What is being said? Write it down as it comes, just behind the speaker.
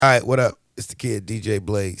All right, what up? It's the kid, DJ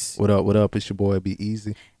Blaze. What up? What up? It's your boy, Be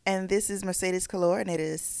Easy. And this is Mercedes Calor, and it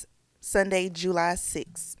is Sunday, July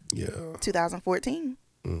 6th, 2014.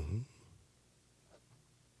 Mm-hmm.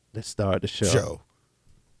 Let's start the show.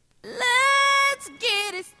 Let's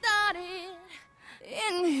get it started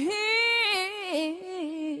in here.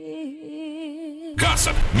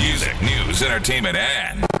 Gossip, music, news, entertainment,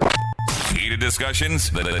 and heated discussions.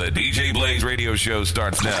 The DJ Blaze radio show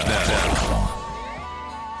starts now.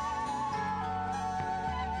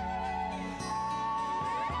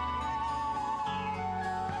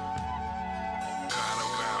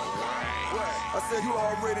 You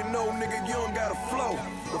already know, nigga, you don't got a flow.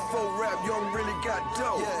 Before rap, you don't really got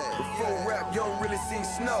dough. Before rap, you don't really see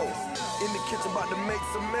snow. In the kitchen, about to make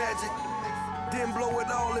some magic. Then blow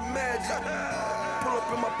it all in magic. Pull up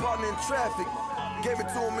in my partner in traffic. Gave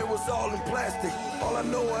it to him, it was all in plastic. All I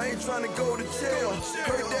know, I ain't trying to go to jail.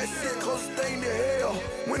 Heard that shit, close thing to hell.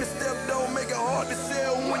 When the step don't make it hard to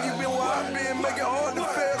sell. When you been where I been, make it hard to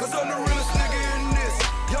fail. Cause I'm the realest nigga in this.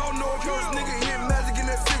 Y'all know if yours nigga hit magic in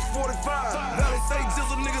that 645. Valley say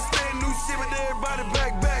jizzle niggas saying new shit, but everybody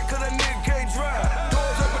back, cause that nigga can't drive.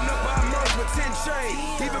 Doors open up, I emerged with 10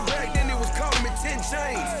 chains. Even back then, it was calling me 10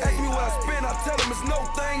 chains. Ask me what I spend, I tell them it's no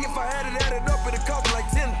thing. If I had it added up, it'd cost me like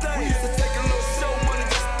 10 things. We used to take a little show money,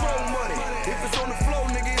 just throw money. If it's on the flow,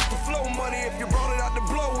 nigga, it's the flow money. If you brought it out the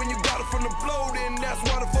blow, when you got it from the blow, then that's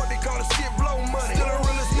why the fuck they call the shit blow money. Still the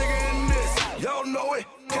realest nigga in this, y'all know it.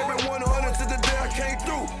 Kept it 100 to the day I came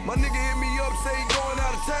through. My nigga hit me up, say he going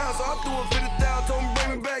out of town, so I threw him 50,000, told him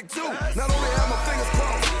bring me back too. Not only had my fingers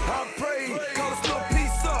crossed, I prayed, called a little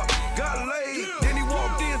piece up, got laid. Then he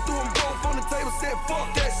walked in, threw them both on the table, said fuck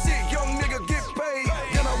that shit, young nigga get paid.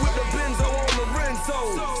 Then I whipped the Benzo on the Renzo.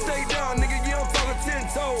 Stay down, nigga, yeah, I'm talking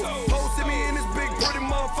 10 toes. Posted me in this big pretty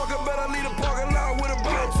motherfucker, bet I leave the parking lot with a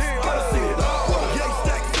blood tear. I done seen it all. Yeah,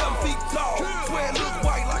 stacked 7 feet tall, swear it looks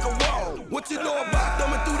white like a wall. What you know about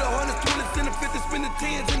thumbing through the hundreds, 20s, and the 50s, spin the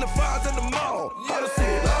 10s and the 5s at the mall? I done seen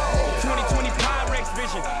it all. 2020 Pyrex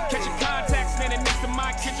vision, catching contacts, standing next to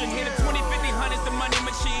my kitchen. Hit a 20, 50, hundreds, the money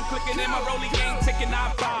machine clicking in my rolling game, ticking,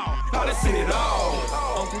 I bow. I done seen it all.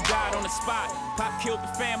 Uncle died on the spot, Pop killed the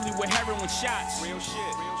family with heroin shots. Real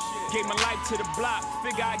shit. Gave my life to the block,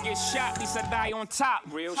 figure I get shot, at least I die on top.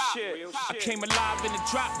 Real shit. I came alive in the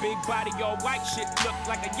drop, big body, all white shit, looked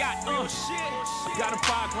like a yacht. Real shit. Got a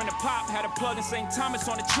 5 grand a pop, had a plug in St. Thomas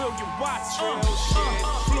on a trillion watts. Real shit.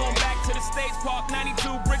 Flew him back to the States, parked 92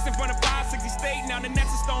 bricks in front of 560 State. Now the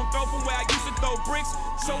next is stone throw from where I used to throw bricks.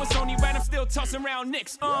 So it's only right, I'm still tossing around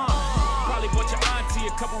nicks. Probably bought your auntie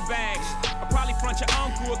a couple bags. I probably front your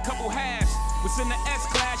uncle a couple halves. Was in the S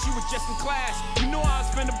class, you was just in class. You knew I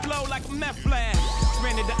was finna blow like a meth lab.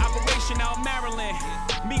 Expanded the operation out Maryland.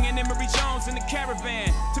 Me and Emery Jones in the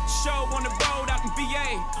caravan. Took the show on the road out in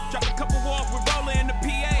VA. Dropped a couple off with Roller in the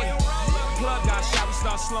PA. Plug got shot, we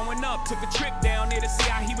start slowing up. Took a trip down there to see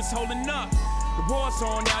how he was holding up. The war's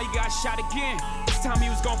on now, he got shot again. This time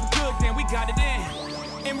he was gone for good, then we got it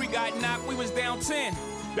in. Emery got knocked, we was down 10.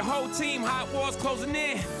 The whole team, hot wars closing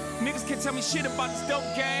in. Niggas can't tell me shit about this dope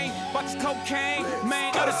gang, about this cocaine,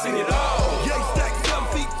 man. I done seen it all. Yeah, stacked 7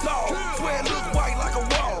 feet tall, swear it looks white like a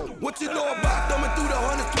wall. What you know about thumbing through the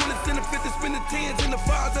hundreds, 20s, and the 50s, spin the 10s and the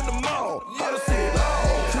 5s at the mall? I done seen it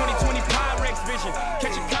all. 2020 Pyrex vision,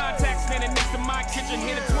 catching contacts, standing next to my kitchen.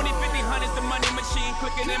 Hit a 20, 50, hundreds, the money machine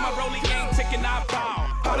clicking in my rolling game, ticking, I bow.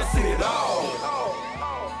 I done seen it all.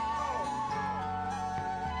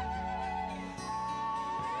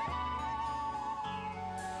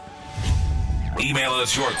 Email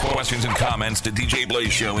us your questions and comments to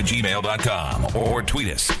djblazeshow@gmail.com or tweet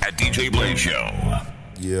us at djblazeshow.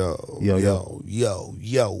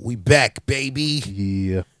 Yo. We back, baby.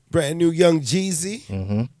 Yeah. Brand new Young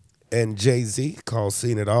Jeezy and Jay-Z called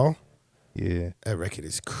Seen It All. Yeah. That record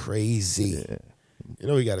is crazy. Yeah. You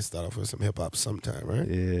know we got to start off with some hip-hop sometime, right?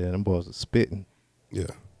 Yeah, them boys are spitting. Yeah.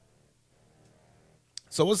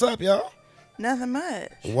 So what's up, y'all? Nothing much.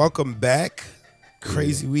 Welcome back.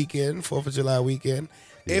 Crazy weekend, 4th of July weekend.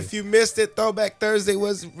 Yeah. If you missed it, Throwback Thursday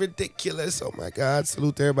was ridiculous. Oh, my God.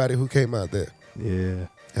 Salute to everybody who came out there. Yeah.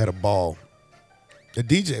 Had a ball. The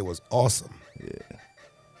DJ was awesome.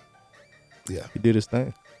 Yeah. He did his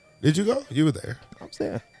thing. Did you go? You were there. I was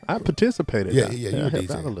there. I participated. Yeah, you were helped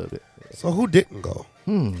DJ. out a little bit. So who didn't go?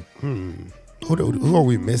 Who are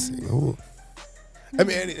we missing? Who? I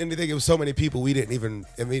mean, and I think it was so many people we didn't even,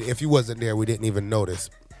 I mean, if you wasn't there, we didn't even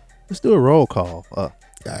notice. Let's do a roll call. All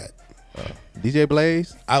right. DJ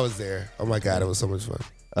Blaze. I was there. Oh, my God. It was so much fun.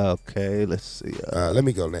 Okay, let's see. Let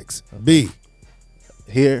me go next. B.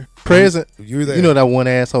 Here. Present. You were there. You know that one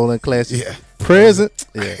asshole in class. Yeah. Present.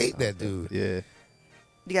 I Yeah. hate that dude. Yeah.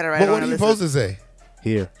 You gotta write But it what on are a you list. supposed to say?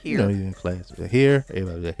 Here. You know, you in class. Here.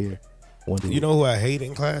 Everybody here. One dude. You know who I hate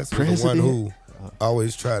in class? The one President. who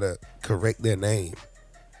always try to correct their name.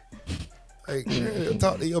 Like, man,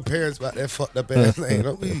 talk to your parents about that fucked up ass name.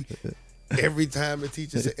 Don't be every time the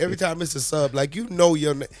teacher say, every time it's a sub, like you know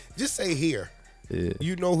your name. Just say here. Yeah.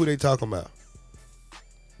 You know who they talking about.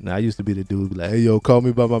 Now I used to be the dude be like, hey yo, call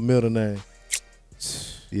me by my middle name.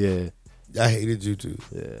 Yeah. I hated you too.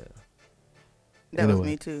 Yeah. That was Anyway.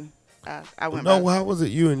 me too. I went. No, by- how was it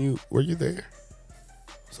you and you? Were you there?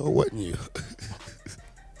 So it wasn't you.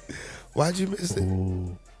 Why'd you miss it?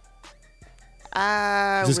 Ooh.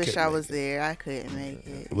 I Just wish couldn't I make was it. there. I couldn't make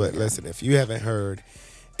it. But listen, if you haven't heard,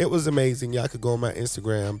 it was amazing. Y'all could go on my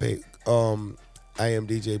Instagram page. I am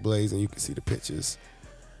DJ Blaze, and you can see the pictures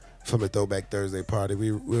from the Throwback Thursday party.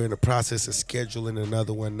 We're in the process of scheduling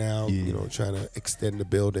another one now. Yeah. You know, trying to extend the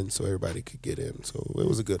building so everybody could get in. So it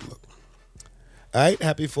was a good look. All right,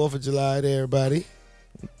 happy 4th of July to everybody.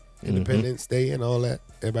 Independence Day and all that.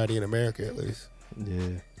 Everybody in America, at least.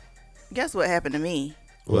 Yeah. Guess what happened to me?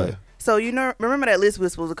 What? So remember that list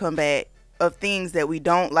was supposed to come back of things that we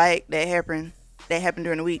don't like that happened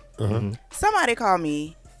during the week. Somebody called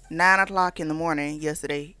me 9:00 in the morning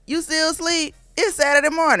yesterday. You still asleep? It's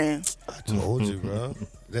Saturday morning. I told you, bro.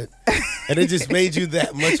 And it just made you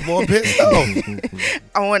that much more pissed off.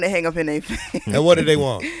 I wanted to hang up in their face. And what did they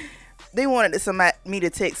want? They wanted me to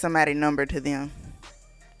text somebody's number to them.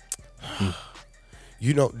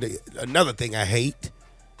 You know, another thing I hate.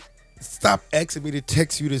 Stop asking me to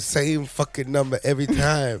text you the same fucking number every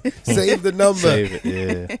time. Save the number. Save it,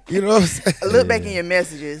 yeah. You know what I'm saying? Look back in your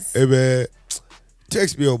messages. Hey, man,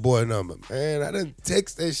 text me your boy number. Man, I done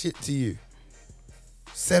text that shit to you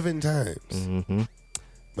 7 times. Mm-hmm.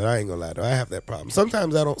 But I ain't gonna lie, though. I have that problem.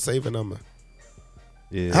 Sometimes I don't save a number.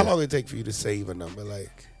 Yeah. How long it take for you to save a number?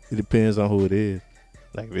 Like, It depends on who it is.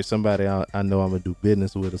 Like if it's somebody I know I'm gonna do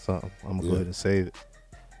business with or something, I'm gonna go ahead and save it.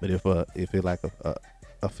 But if it's like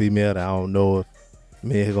a female that I don't know if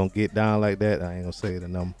me and her gonna get down like that, I ain't gonna save the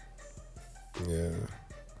number. yeah.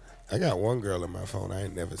 I got one girl in my phone. I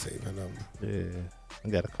ain't never saved her number. Yeah, I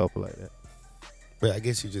got a couple like that. But I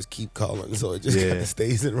guess you just keep calling, so it just kind of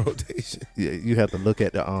stays in rotation. Yeah, you have to look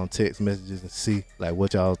at the text messages and see like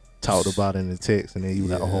what y'all talked about in the text, and then you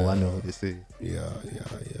like, oh, I know what this is. Yeah.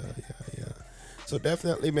 So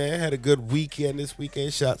definitely, man, had a good weekend this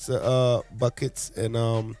weekend. Shots of buckets,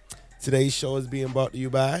 and today's show is being brought to you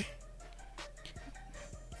by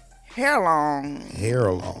Hair long.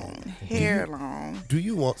 Hair Long. Hair long. Do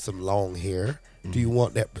you want some long hair? Do you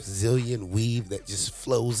want that Brazilian weave that just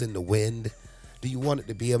flows in the wind? Do you want it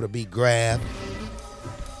to be able to be grabbed?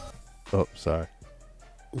 Oh, sorry,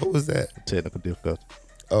 What was that? technical difficulty.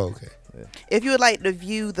 Oh, okay. If you would like to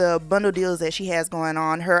view the bundle deals that she has going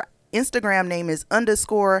on, her Instagram name is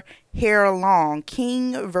 _hair long,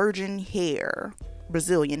 King Virgin Hair,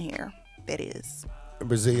 Brazilian hair, that is.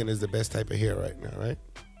 Brazilian is the best type of hair right now, right?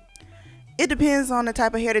 It depends on the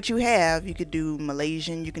type of hair that you have. You could do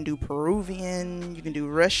Malaysian, you can do Peruvian, you can do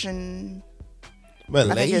Russian.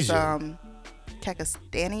 I think it's Malaysian.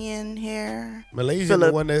 Pakistani hair. Malaysian,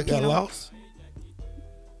 the one that got Filipino. lost?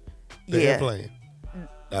 The Yeah. airplane.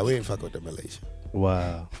 Nah, we ain't fuck with the Malaysian.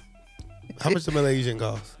 Wow. How much the Malaysian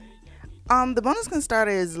cost? The bundles can start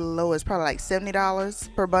as low as probably like $70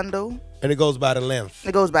 per bundle. And it goes by the length.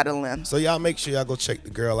 It goes by the length. So y'all make sure y'all go check the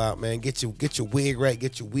girl out, man. Get your wig right,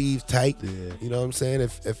 get your weave tight. Yeah. You know what I'm saying?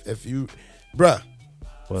 If you, bruh,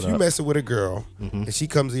 What if you up? messing with a girl and she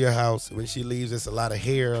comes to your house, when she leaves, it's a lot of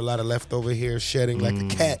hair, a lot of leftover hair shedding like a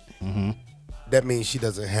cat. That means she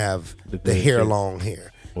doesn't have the dead hair shit. long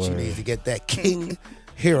hair. She Word. needs to get that King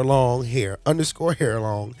hair long hair _hair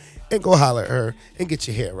long and go holler at her and get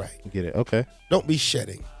your hair right. Get it? Okay. Don't be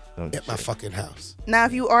shedding Don't at my shed. fucking house. Now,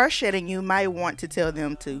 if you are shedding, you might want to tell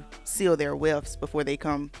them to seal their wefts before they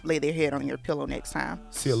come lay their head on your pillow next time.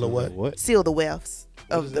 Seal the what? What? Seal the wefts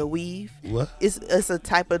of the weave. What? It's a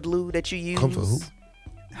type of glue that you use. Come for who?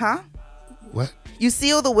 Huh? What? You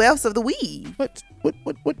seal the wefts of the weave. What?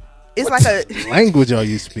 It's like a Language are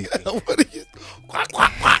you speaking? What are you? Quack,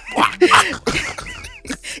 quack, quack, quack.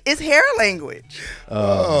 it's hair language.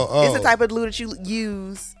 Oh. It's a type of glue that you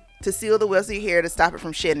use to seal the wefts of your hair to stop it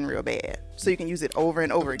from shedding real bad. So you can use it over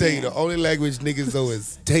and over Tell you, again. the only language niggas know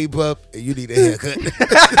is tape up and you need a haircut.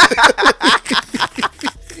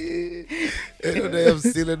 Ain't no damn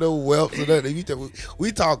sealing no whelps or nothing.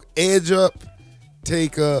 We talk edge up,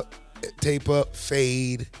 tape up,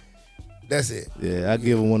 fade. That's it. Yeah, I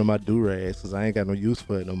give her one of my do-rags because I ain't got no use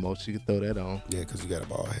for it no more. She can throw that on. Yeah, because you got a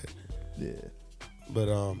bald head. Yeah. But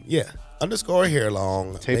yeah, _hair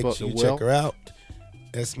long. Tape Make up sure the you check welt. her out.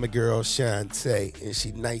 That's my girl Shantae, and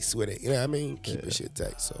she nice with it. You know what I mean? Keep her shit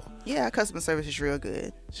tight. So. Yeah, customer service is real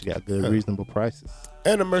good. She got good, reasonable prices.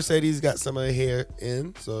 And the Mercedes got some of her hair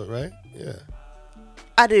in, so right? Yeah.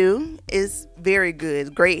 I do. It's very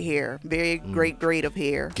good. Great hair. Very great grade of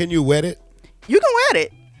hair. Can you wet it? You can wet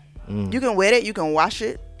it. You can wet it. You can wash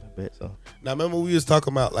it. I bet so. Now, remember we was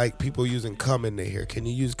talking about like people using cum in their hair. Can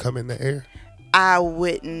you use cum in the hair? I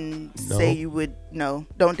wouldn't No? say you would. No,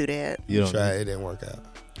 don't do that. You don't. Try it. It didn't work out.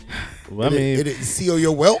 Well, I mean, it didn't seal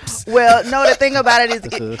your whelps. Well, no, the thing about it is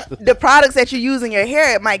the products that you use in your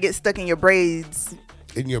hair, it might get stuck in your braids.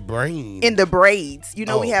 In your brain. In the braids. You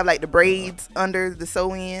know, we Oh. have like the braids under the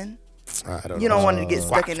sew-in. I don't You know. don't want it to get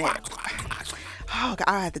stuck in there. Oh, God,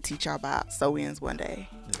 I'll have to teach y'all about sew-ins one day.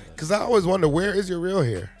 Because I always wonder, where is your real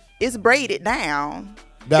hair? It's braided down.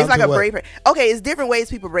 Down It's like to a what? braid. Okay, it's different ways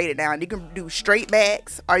people braid it down. You can do straight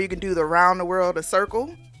backs, or you can do the round the world, a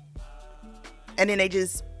circle, and then they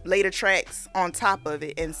just lay the tracks on top of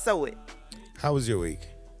it and sew it. How was your week?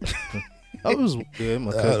 I was good.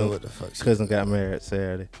 My I don't know what the fuck. cousin got married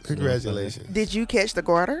Saturday. Congratulations. Did you catch the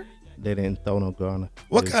garter? They didn't throw no garner.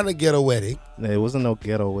 What kind of ghetto wedding? It wasn't no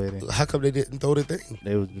ghetto wedding. How come they didn't throw the thing?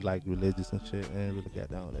 They was like religious and shit. They ain't really got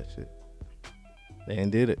down with that shit. They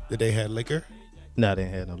ain't did it. Did they have liquor? Nah, they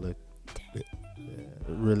ain't had no liquor. Yeah,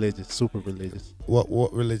 religious, super religious.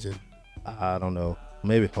 What religion? I don't know.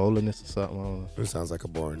 Maybe holiness or something. I don't know. It sounds like a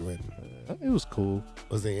boring wedding. It was cool.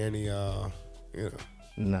 Was there any,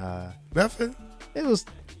 Nah, nothing?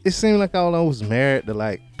 It seemed like all I was married to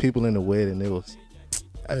like people in the wedding. I was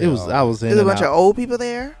in There's a and bunch out. of old people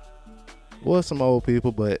there. Was some old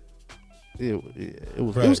people, but it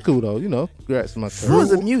was Right. cool though. You know, congrats to my What was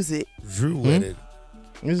cousin. the music? Drew wedding.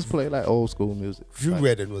 We just played like old school music. Drew Like,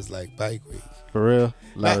 wedding was like bike week. for real.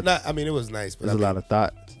 I mean, it was nice, but There's a lot of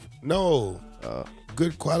thoughts. no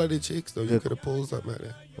good quality chicks though. You Good. could have pulled something out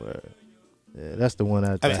there. Where, yeah, that's the one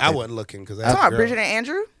I mean, I wasn't looking because Talking about Bridget and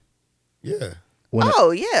Andrew? Yeah, when I-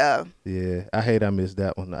 Oh, yeah. yeah, I hate I missed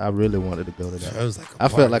that one. I really wanted to go to that. it was like a I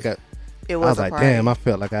felt like party. It I was was a like, party. damn, I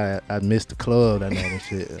felt like I missed the club that night and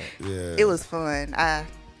shit. Yeah, It was fun. I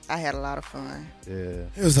had a lot of fun. Yeah.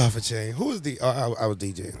 It was off a chain. Who was the? I was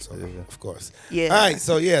DJing, so of course. Yeah. All right,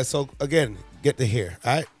 so again, get to here.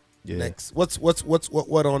 All right. Yeah. Next,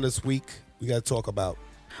 what on this week we got to talk about?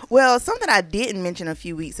 Well, something I didn't mention a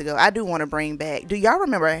few weeks ago, I do want to bring back. Do y'all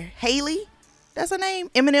remember Haley? That's her name?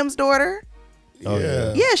 Eminem's daughter? Oh,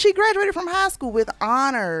 yeah. Yeah, she graduated from high school with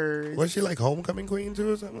honors. Was she like homecoming queen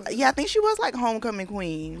too or something? Like Yeah, I think she was like homecoming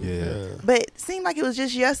queen. Yeah. that? But it seemed like it was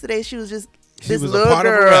just yesterday. She was just She this was little a part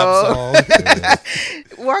girl of a rap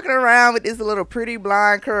song. walking around with these little pretty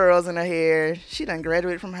blonde curls in her hair. She done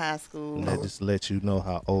graduated from high school. That just lets you know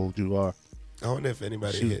how old you are. I wonder if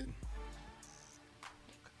anybody Shoot. hit.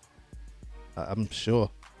 I'm sure.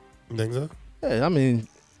 You think so? Yeah, I mean,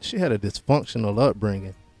 she had a dysfunctional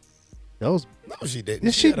upbringing. That was No, she didn't.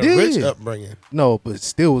 Yes, she she had a rich did. upbringing. no, but it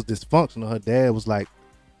still was dysfunctional. Her dad was like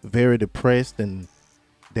very depressed and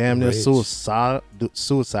damn near Rich.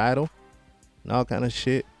 suicidal and all kind of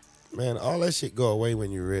shit. Man, all that shit go away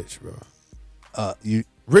when you're rich, bro. You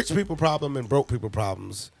Rich people problem and broke people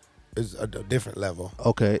problems is a different level.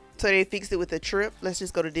 okay? So they fixed it with a trip. Let's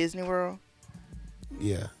just go to Disney World.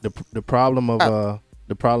 Yeah. The problem of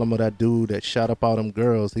that dude that shot up all them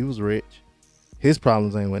girls, he was rich. His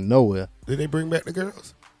problems ain't went nowhere. Did they bring back the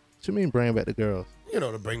girls? What you mean bring back the girls? You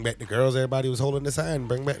know, to bring back the girls, everybody was holding the sign,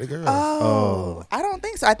 bring back the girls. Oh, I don't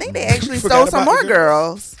think so. I think they actually Forgot stole some about more the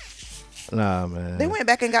girls. girls. Nah, man. They went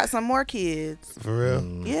back and got some more kids. For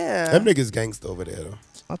real? Yeah. Them niggas gangsta over there, though.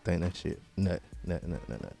 I think that shit nut.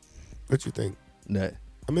 What you think? Nut.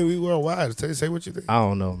 I mean, we worldwide. Say what you think. I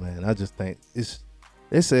don't know, man. I just think it's.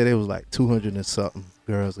 They said it was like 200 and something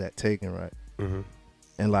girls got taken, right? Mhm.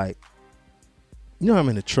 And like, you know how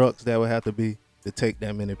many trucks that would have to be to take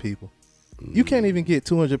that many people? You can't even get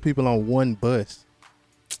 200 people on one bus.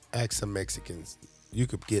 Ask some Mexicans. You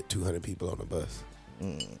could get 200 people on a bus.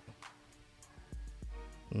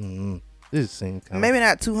 This seems kind Maybe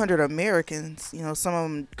not 200 Americans. You know, some of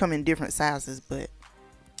them come in different sizes, but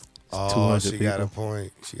Oh, 200 she got a people.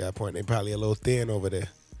 point. She got a point. They probably a little thin over there.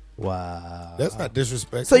 wow. That's not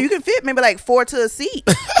disrespectful. so you can fit maybe like 4 to a seat.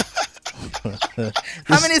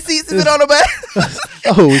 How many seats is it on the bus?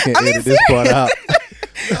 Oh, we can I mean, edit this part out.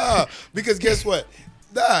 Nah, because guess what?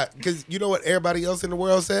 Nah, because you know what everybody else in the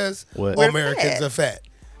world says? What? Well, We're Americans fat. are fat.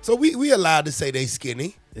 So we allowed to say they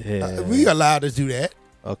skinny. Yeah. We allowed to do that.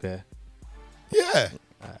 Okay. Yeah.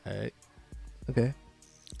 All right. Okay.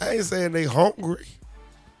 I ain't saying they hungry.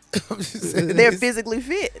 I'm just saying They're they physically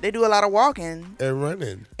fit. They do a lot of walking and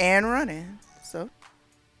running. and running. So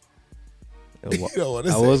You don't want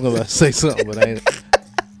to I say. was gonna say something, but I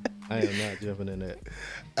am not jumping in that.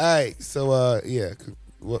 All right, so yeah,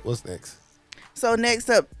 what's next? So next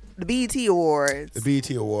up, the BET Awards. The BET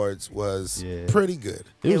Awards was Yeah. pretty good.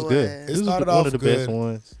 It was good. was. It It was started one off of the good. best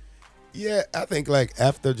ones. Yeah, I think like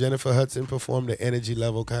after Jennifer Hudson performed, the energy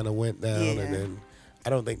level kind of went down, Yeah. and then I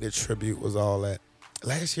don't think the tribute was all that.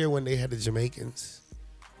 Last year when they had the Jamaicans,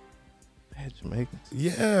 Man, Jamaicans.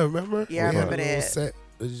 yeah, remember? Yeah, I They had remember a little that. Set,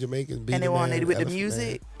 the Jamaicans beat And they the wanted man, it with the Elephant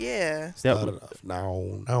music. Yeah. Man. Started off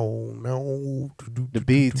no. The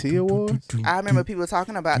BET Awards? I remember people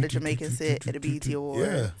talking about the Jamaican set at the BET Awards.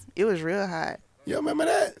 Yeah. It was real hot. You remember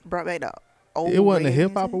that? Brought back the old It wasn't a reggae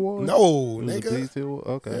hip hop music. award. No, It was a nigga. BET award?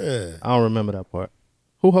 Okay. Yeah. I don't remember that part.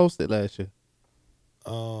 Who hosted last year?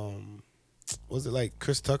 Was it like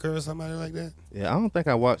Chris Tucker or somebody like that? Yeah, I don't think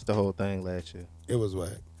I watched the whole thing last year. It was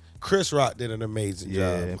whack. Chris Rock did an amazing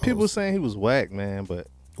Yeah, job. and people were hosting. saying he was whack, man, but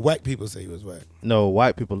Whack people say he was whack. no,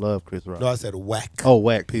 white people love Chris Rock. No, I said whack. Oh,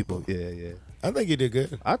 whack people. Yeah. I think he did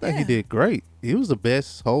good. I think he Yeah. did great. He was the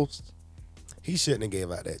best host, He shouldn't have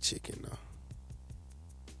gave out that chicken though.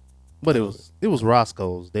 but it was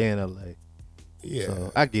Roscoe's. They in LA. Yeah,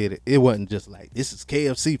 So I get it. It wasn't just like this is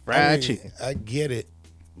KFC fried I mean, chicken. I get it,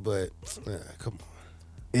 but come on.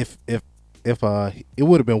 If it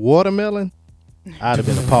would have been watermelon, I'd have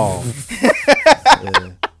been appalled.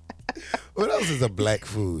 Yeah. What else is a black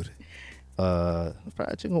food? Fried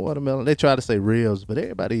chicken, watermelon. They try to say ribs, but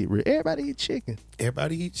everybody eat chicken.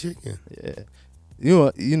 Everybody eat chicken. Yeah.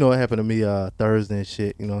 You know what happened to me Thursday and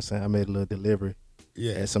shit. You know what I'm saying? I made a little delivery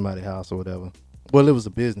Yeah, at somebody's house or whatever. Well, it was a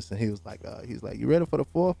business, and he was like, you ready for the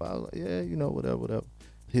 4th? I was like, yeah, whatever.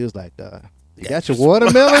 He was like, you got your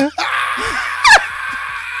watermelon?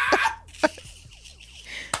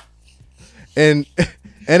 and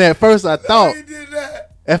at first I thought, he did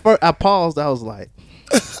that. at first I paused. I was like,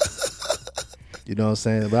 you know what I'm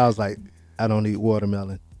saying? But I was like, I don't eat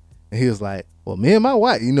watermelon. And he was like, well, me and my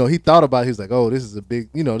wife, he thought about it. He was like, oh, this is a big,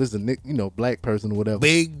 this is a black person or whatever.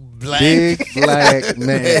 Big black Black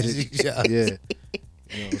magic. job. Yeah.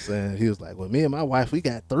 You know what I'm saying? He was like, well, me and my wife, we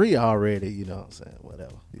got 3 already. You know what I'm saying?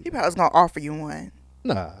 Whatever. He probably was gonna offer you one.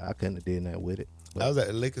 Nah, I couldn't have did that with it. I was at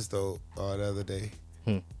the liquor store the other day,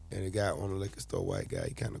 Hmm. and the guy on the liquor store, white guy,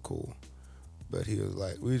 he kind of cool, but he was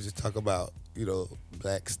like, we just talk about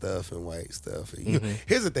black stuff and white stuff. And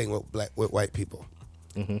here's the thing with white people.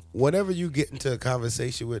 Whenever you get into a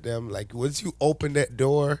conversation with them, like once you open that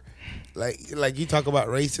door, like you talk about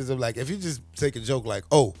racism, like if you just take a joke like,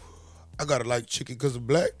 oh, I gotta like chicken because I'm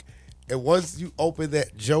black, and once you open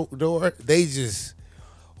that joke door, they just,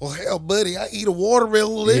 well, hell, buddy, I eat a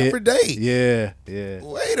watermelon every day. Yeah.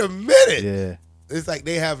 Wait a minute. Yeah. It's like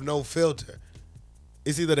they have no filter.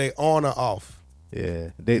 It's either they on or off. Yeah.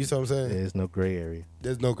 You see what I'm saying? There's no gray area.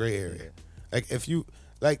 There's no gray area. Like if you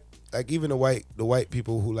like even the white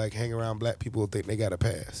people who like hang around black people think they got a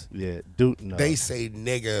pass. Yeah. Dude, no. They say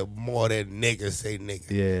nigga more than niggas say nigga.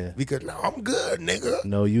 Yeah. Because no, I'm good, nigga.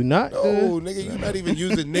 No, you not. No, good. nigga, you're not even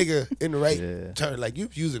using nigga in the right Yeah. term. Like you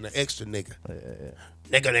using the extra nigga. Yeah.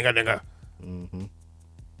 Nigga. Mm-hmm.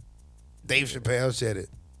 Dave Chappelle said it.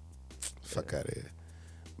 Fuck out of here.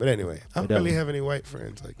 But anyway, I don't But that really was- have any white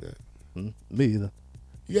friends like that. Me either.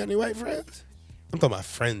 You got any white friends? I'm talking about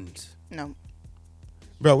friends. No.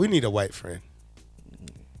 Bro, we need a white friend.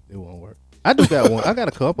 It won't work. I do got one. I got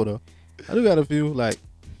a couple though. I do got a few like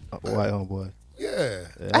white homeboy. Yeah.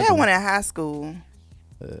 I had one in high school.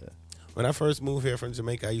 When I first moved here from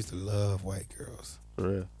Jamaica, I used to love white girls. For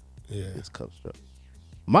real. Yeah. It's cup struck.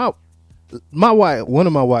 One of my white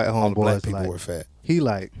All the black homeboys people like were fat. he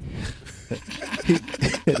like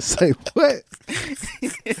he say what?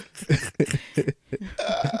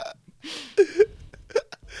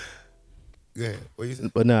 Yeah. What you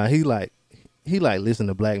said? But nah, he like listen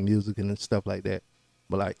to black music and stuff like that.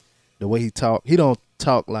 But like the way he talk, he don't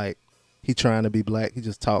talk like he trying to be black. He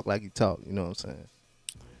just talk like he talk. You know what I'm saying?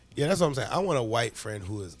 Yeah, that's what I'm saying. I want a white friend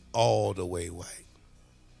who is all the way white.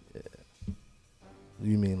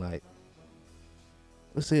 You mean like,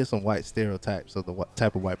 let's say some white stereotypes of the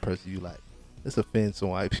type of white person you like. Let's offend some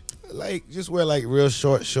white people. Like, just wear like real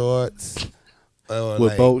short shorts. Or With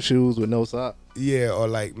like, boat shoes with no sock. Yeah, or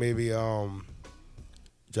like maybe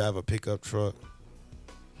drive a pickup truck.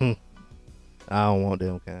 I don't want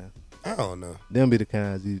them kind. I don't know. Them be the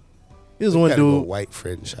kinds you. There's We one gotta go dude. white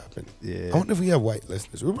friend shopping. Yeah. I wonder if we have white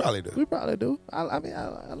listeners. We probably do. We probably do. I mean,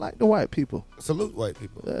 I like the white people. Salute white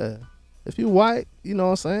people. Yeah. If you white, you know what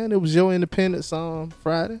I'm saying? It was your independence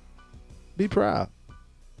Friday. Be proud.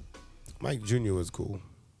 Mike Jr. was cool.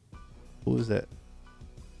 Who is that?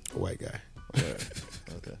 A white guy.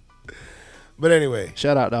 Okay. But anyway,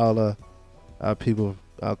 Shout out to all our people,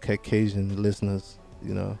 our Caucasian listeners,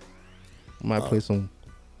 you know, might play some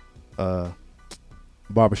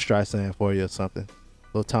Barbra Streisand for you or something.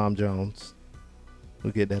 Little Tom Jones.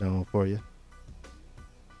 We'll get that on for you.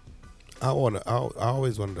 I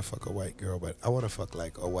always wanted to fuck a white girl, but I want to fuck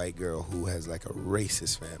like a white girl who has like a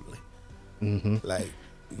racist family. Mm-hmm. Like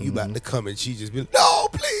you about to come and she just be like, no,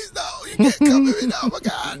 please, no, you can't come with me. Oh my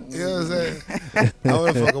God. You know what I'm saying? I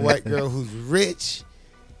want to fuck a white girl who's rich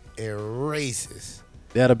and racist.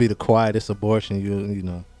 That'll be the quietest abortion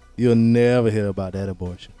you'll never hear about that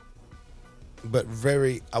abortion. But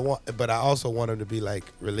I also want them to be like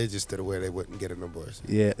religious to the where they wouldn't get an abortion.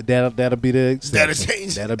 Yeah, that'll be the exception. That'll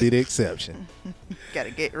change. That'll be the exception.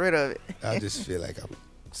 Gotta get rid of it. I just feel like I'm,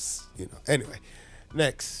 Anyway,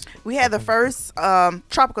 next. We had the first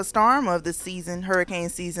tropical storm of the season, hurricane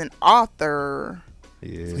season, Arthur.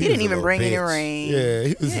 Yeah. He didn't even a bring any bitch. rain. Yeah,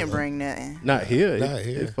 he didn't bring nothing. Not here. Not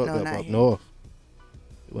here. It fucked No, up not up here. north.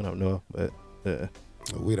 It went up north, but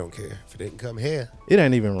We don't care if it didn't come here. it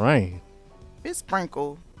ain't even rain. It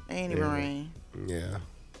sprinkled. It ain't even rain. Yeah.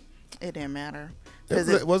 It didn't matter.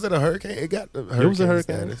 Was it a hurricane? It got the hurricane. It was a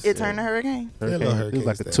hurricane. Status. It turned a hurricane. Yeah, a little It was hurricane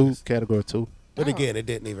like a status. category 2. But again, it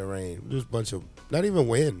didn't even rain. There was a bunch of, not even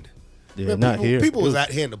wind. Yeah, Man, not people, here. People It was out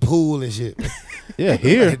here in the pool and shit. Yeah, Nobody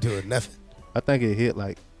here. doing nothing. I think it hit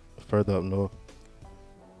like further up north.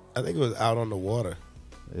 I think it was out on the water.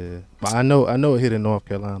 Yeah, but I know it hit in North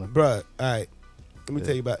Carolina. Bruh, all right. Let me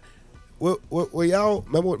tell you about, well, y'all,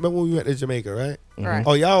 remember when we went to Jamaica, right? Right.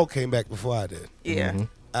 Oh, y'all came back before I did. Yeah. Mhm.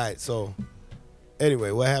 All right, so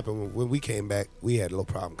anyway, what happened when we came back? We had a little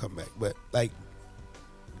problem coming back, but like,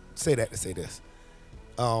 say that to say this,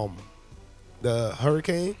 the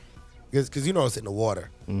hurricane, because it's in the water,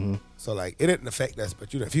 Mhm. so like it didn't affect us.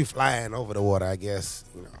 But if you flying over the water, I guess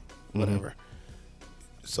whatever.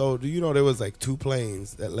 So do you know there was like 2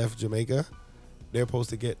 planes that left Jamaica? They're supposed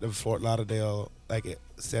to get to Fort Lauderdale like at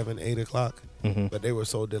 7, 8 o'clock, Mhm. but they were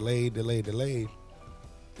so delayed.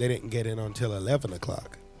 They didn't get in until 11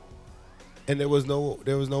 o'clock. And there was no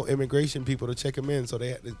immigration people to check them in, so they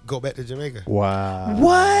had to go back to Jamaica. Wow.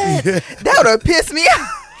 What? That would have pissed me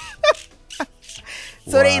off.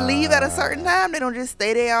 So they leave at a certain time? They don't just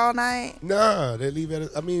stay there all night? Nah, they leave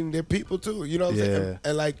they're people too. You know what I'm saying? Yeah.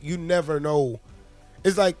 And like, you never know.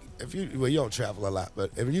 It's like, you don't travel a lot, but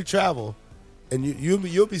if you travel and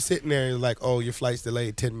you'll be sitting there and like, oh, your flight's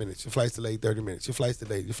delayed 10 minutes, your flight's delayed 30 minutes, your flight's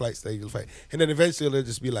delayed, and then eventually they'll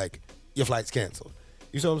just be like, your flight's canceled.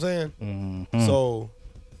 You see what I'm saying? Mhm. So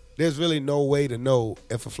there's really no way to know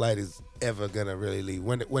if a flight is ever gonna really leave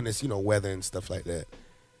when it's weather and stuff like that.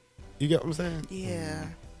 You get what I'm saying? Yeah.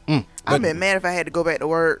 Mm. I'd been mad if I had to go back to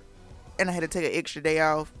work and I had to take an extra day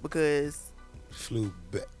off because. Flew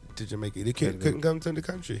back to Jamaica. They couldn't come to the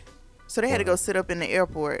country, So they had to go sit up in the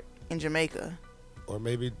airport in Jamaica. or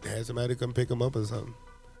maybe had somebody come pick them up or something.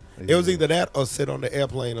 It was either that or sit on the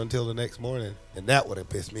airplane until the next morning, and that would have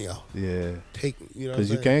pissed me off. Yeah. Because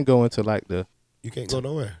You can't go into like you can't go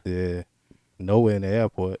nowhere. nowhere in the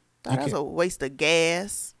airport. Thought that was a waste of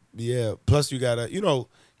gas. Yeah. Plus, you gotta,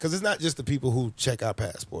 because it's not just the people who check our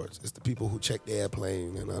passports; it's the people who check the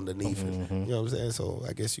airplane and underneath it. You know what I'm saying? So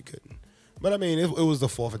I guess you couldn't. But I mean, it was the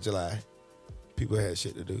 4th of July. People had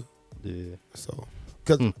shit to do. Yeah. So,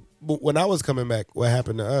 because when I was coming back, what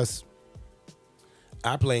happened to us?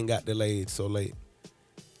 Our plane got delayed so late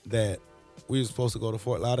that we were supposed to go to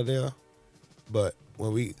Fort Lauderdale, but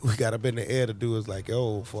when we got up in the air, the dude was like,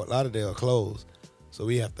 "Yo, Fort Lauderdale closed, so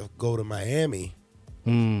we have to go to Miami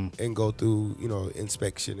and go through,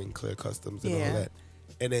 inspection and clear customs and all that,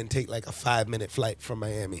 and then take like a 5-minute flight from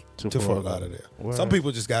Miami to Fort Lauderdale." Word. Some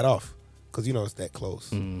people just got off because it's that close.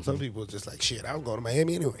 Some people just like, "Shit, I was going to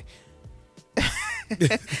Miami anyway."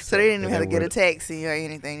 So they didn't even have to get a taxi or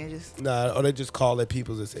anything. They just Or they just call their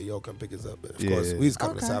peoples and say, "Yo, come pick us up." But of course, we was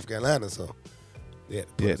coming to South Carolina, so they had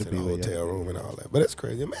to put us in a hotel room and all that. But it's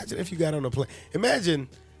crazy. Imagine if you got on a plane. Imagine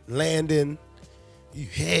landing, you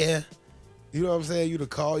here, you know what I'm saying? You to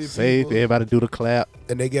call your Safe. people, Everybody do the clap.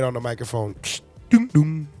 and they get on the microphone. Doom,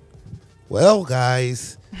 doom. Well,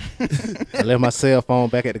 guys, I left my cell phone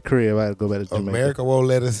back at the crib. I had to go back to Jamaica. America won't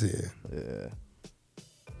let us in. Yeah.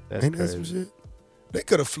 That's Ain't that crazy. some shit? They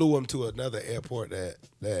could have flew him to another airport that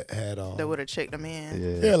had they would have checked them in.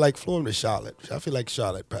 Yeah. Yeah, like flew him to Charlotte. I feel like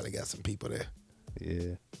Charlotte probably got some people there.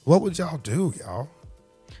 Yeah. What would y'all do, y'all?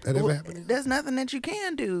 That ever happened? There's nothing that you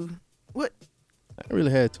can do. What? I ain't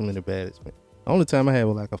really had too many bad experiences. The only time I had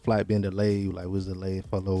was like a flight being delayed, was delayed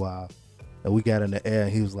for a little while. And we got in the air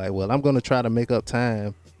and he was like, well, I'm going to try to make up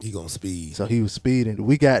time. He gonna speed. So he was speeding.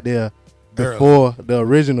 We got there before the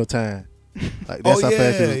original time. Like that's how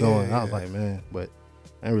fast he was going. I was like, man, but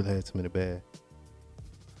I ain't really had too many bad.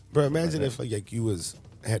 Bro, imagine if like you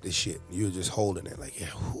had this shit, you were just holding it like, yeah,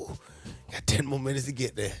 whew, got 10 more minutes to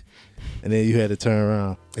get there, And then you had to turn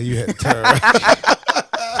around. and you had to turn around.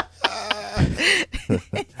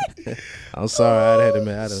 I'm sorry, I'd have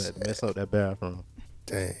had to mess up that bathroom.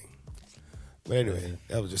 Dang. But anyway,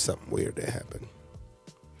 that was just something weird that happened.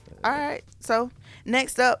 All right. So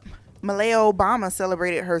next up, Malaya Obama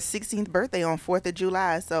celebrated her 16th birthday on 4th of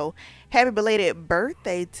July. So happy belated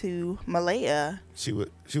birthday to Malaya. She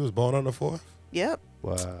was born on the 4th? Yep.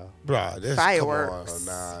 Wow. Bro, this Fireworks. Come on,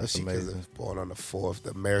 nah, That's she amazing. was born on the 4th,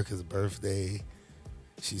 America's birthday.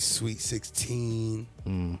 She's sweet 16.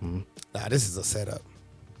 Mm-hmm. Nah, this is a setup.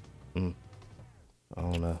 I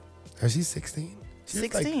don't know. Is she 16? She's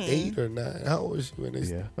like 16. 8 or 9. How old is she when they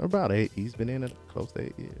Yeah, about 8. He's been in it close to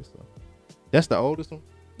 8 years. So that's the oldest one.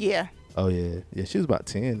 Yeah. Oh yeah, she was about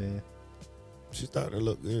 10 then. She's starting to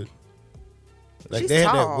look good. Like She's they had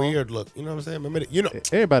that tall. weird look. You know what I'm saying? Remember, you know,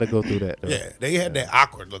 Everybody go through that. Though. yeah, they had that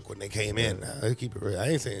awkward look when they came in. Nah, let's keep it real. I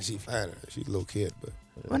ain't saying she fine. She's a little kid, but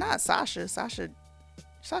Well, not Sasha. Sasha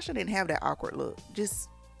didn't have that awkward look. Just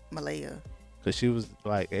Malaya. Cause she was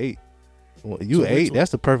like 8. Well, So you which 8. one?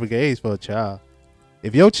 That's the perfect age for a child.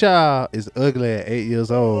 If your child is ugly at 8 years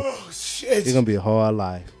old, oh shit. it's gonna be a hard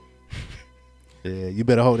life. Yeah, you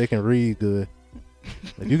better hope they can read good.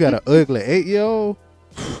 If you got an ugly 8-year-old,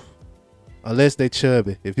 unless they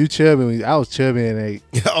chubby. If you chubby, I was chubby at 8,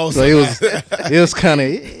 oh, so it was kind of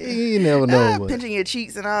you never know. But Pinching your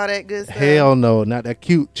cheeks and all that good stuff. hell no, not that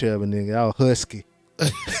cute chubby nigga. I was husky.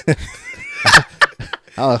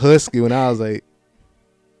 I was husky when I was 8.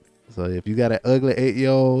 So if you got an ugly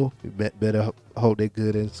 8-year-old, you better hope they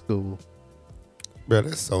good in school. Bro,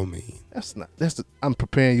 that's so mean. I'm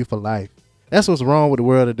preparing you for life. That's what's wrong with the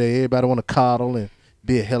world today. Everybody want to coddle and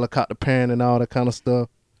be a helicopter parent and all that kind of stuff.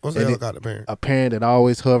 What's And the it- helicopter parent? A parent that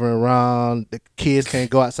always hovering around. The kids can't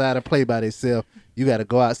go outside and play by themselves. You got to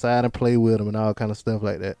go outside and play with them and all kind of stuff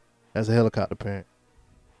like that. That's a helicopter parent.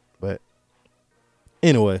 But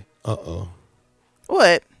anyway, Uh-oh.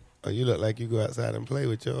 What? Oh, you look like you go outside and play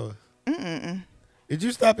with yours. Did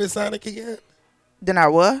you stop at Sonic again? Then I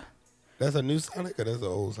what? That's a new Sonic or that's an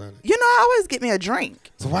old Sonic? You know, I always get me a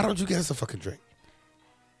drink. So why don't you get us a fucking drink?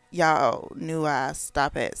 Y'all knew I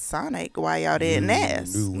stop at Sonic. Why y'all didn't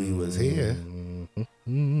ask? Knew we was here.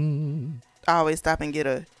 I always stop and get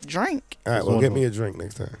a drink. All right, well, get me a drink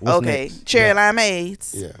next time. what's Okay, next? cherry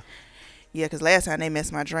limeades. Yeah. Yeah, because last time they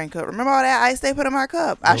messed my drink up. Remember all that ice they put in my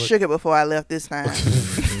cup? I shook it before I left this time.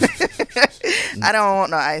 I don't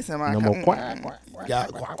want no ice in my No cup. more quack.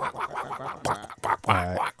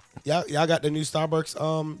 Y'all got the new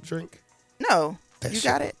Starbucks drink? No, That you shit,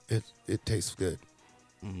 got it? It tastes good.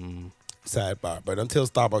 Sidebar, but until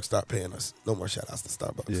Starbucks start paying us, no more shout outs to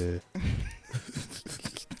Starbucks. Yeah.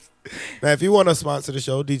 Now, if you want to sponsor the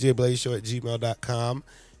show, djblazeshow@gmail.com.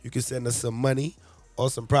 You can send us some money or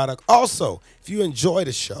some product. Also, if you enjoy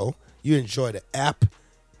the show, you enjoy the app,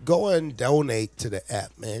 go and donate to the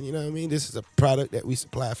app, man. You know what I mean? This is a product that we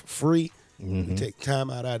supply for free. We take time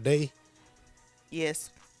out of our day. Yes.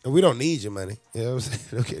 And we don't need your money. You know what I'm saying?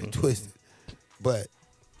 Don't get it twisted. But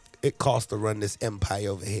it costs to run this empire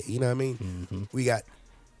over here. You know what I mean? We got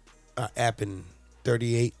our app in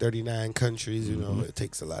 38, 39 countries. You know, it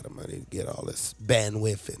takes a lot of money to get all this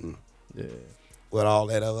bandwidth and what all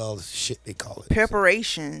that other shit they call it.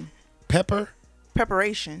 Preparation. Pepper?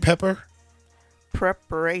 Preparation. Pepper?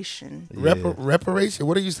 Preparation. Reparation?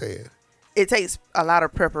 What are you saying? It takes a lot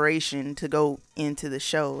of preparation to go into the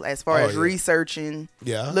show as far Oh, as yeah. researching,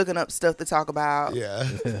 Yeah. looking up stuff to talk about. Yeah.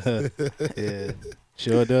 Yeah.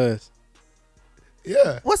 Sure does.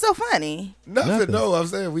 Yeah. What's so funny? Nothing. No, I'm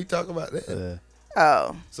saying we talk about that.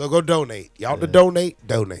 Oh, So go donate. Y'all to donate.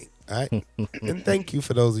 All right? And thank you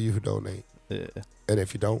for those of you who donate. Yeah. And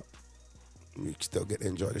if you don't, you can still get to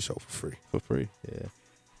enjoy the show for free. For free. Yeah.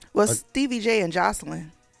 well, Stevie J and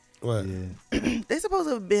Jocelyn, What? Yeah. they supposed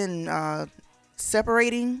to have been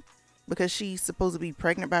separating because she's supposed to be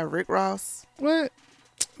pregnant by Rick Ross. What?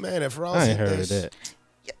 Man, if Ross I hit ain't heard of that,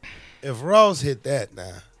 that. if Ross hit that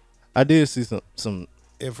now, I did see some.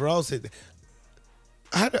 if Ross hit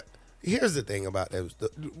that, here's the thing about that.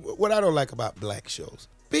 What I don't like about black shows,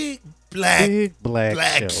 big black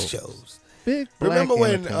black shows. Big black. Remember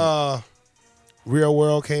when entertainment. Real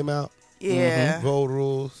World came out? Yeah. Road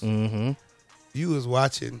Rules. Mm-hmm. You was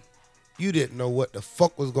watching. You didn't know what the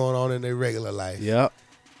fuck was going on in their regular life. Yep.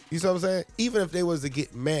 You see what I'm saying? Even if they was to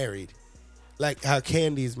get married, like how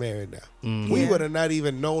Candy's married now, we Yeah. would have not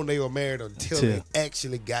even known they were married until they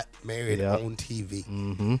actually got married Yep. on TV.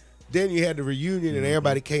 Mm-hmm. Then you had the reunion and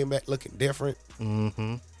everybody came back looking different.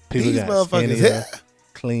 Mm-hmm. These got motherfuckers skinnier, here,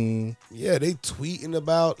 clean. Yeah, they tweeting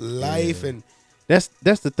about life and That's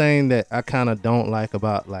the thing that I kind of don't like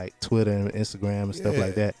about like Twitter and Instagram and stuff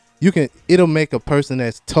like that. It'll make a person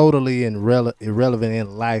that's totally irrelevant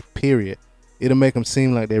in life, period. It'll make them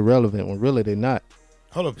seem like they're relevant when really they're not.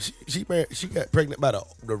 hold up. She got pregnant by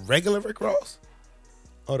the regular Rick Ross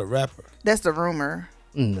or the rapper? That's the rumor.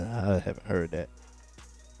 Nah, I haven't heard that.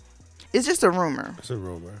 It's just a rumor. It's a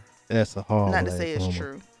rumor. That's a hard. Not to say it's rumor.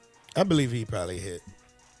 true. I believe he probably hit.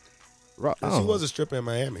 She was a stripper in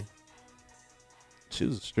Miami. She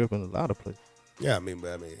was stripping a lot of places. Yeah, I mean,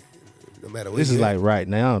 no matter what. This is like right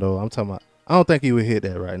now though. I'm talking about. I don't think he would hit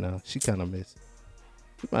that right now. She kind of missed.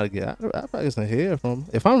 He might get. I probably get some hair from him.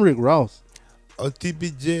 If I'm Rick Ross, oh,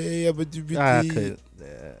 TPJ, I couldn't.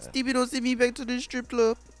 Stevie don't send me back to the strip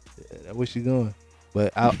club. Where she going?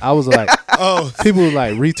 But I was like, oh, people were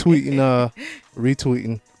like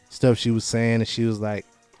retweeting stuff she was saying, and she was like,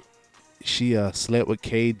 she slept with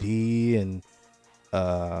KD and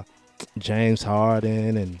James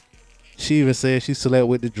Harden, and she even said she slept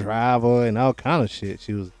with the driver and all kind of shit.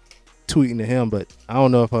 She was tweeting to him, but I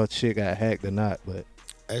don't know if her shit got hacked or not. But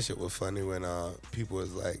that shit was funny when people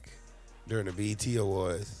was like during the BET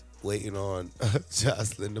Awards waiting on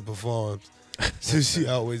Jocelyn to perform. So she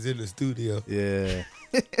always in the studio. yeah.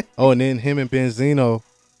 Oh, and then him and Benzino,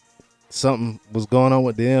 something was going on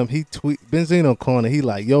with them. He Benzino corner. He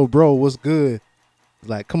like, yo, bro, what's good?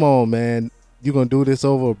 Like, come on, man, you gonna do this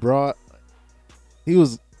over abroad? He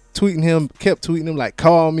was tweeting him, kept tweeting him like,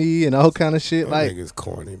 call me and all kind of shit. That like, nigga's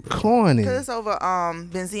corny, bro. corny. Cause it's over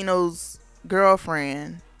Benzino's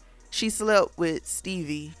girlfriend. She slept with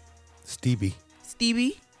Stevie. Stevie.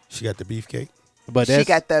 She got the beefcake. But She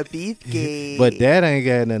got the beefcake. But that ain't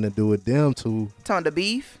got nothing to do with them two. Talking the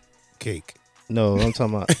beef. Cake. No, I'm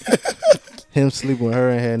talking about him sleeping with her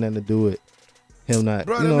and had nothing to do with him not.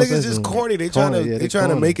 Bro, you them know what I'm niggas saying? just corny. They trying to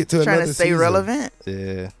corny. make it to Trying another to stay season. relevant.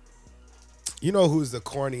 Yeah. You know who's the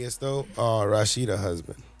corniest though? Rashida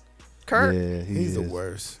husband. Kurt. Yeah, He's the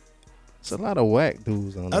worst. It's a lot of whack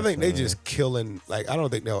dudes on. I think they this, just killing. Like, I don't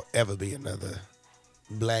think there'll ever be another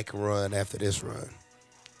black run after this run.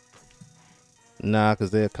 Nah,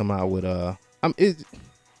 cause they'll come out with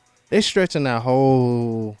they stretching that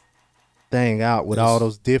whole thing out with all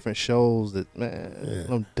those different shows. That man,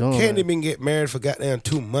 I'm done. Candy been get married for goddamn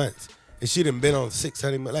 2 months, and she done been on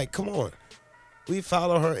 600. Like, come on, we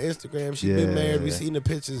follow her Instagram. She been married. We seen the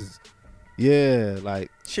pictures. Yeah, like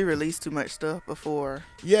She released too much stuff before.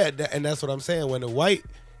 Yeah, and that's what I'm saying. When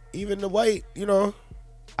even the white, you know.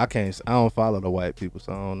 I don't follow the white people,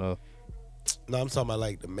 so I don't know. No, I'm talking about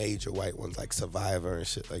like the major white ones, like Survivor and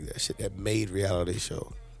shit like that. Shit that made reality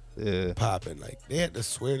show popping. Like, they had to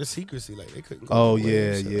swear to secrecy. Like, they couldn't go. Oh nowhere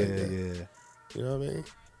yeah, and shit yeah, like that. yeah. You know what I mean?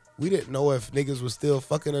 We didn't know if niggas was still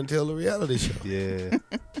fucking until the reality show. Yeah.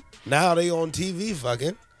 Now they on TV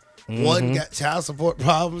fucking. One got child support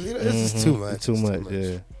problems. You know, this is too much. Too It's much,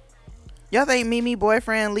 yeah. Y'all think Mimi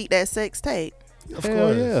boyfriend leaked that sex tape? Of Hell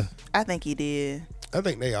course. yeah. I think he did. I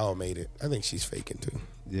think they all made it. I think she's faking too.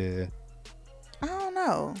 Yeah. I don't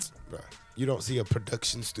know. Bruh. You don't see a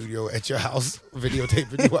production studio at your house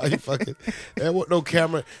videotaping you while you fucking. There wasn't no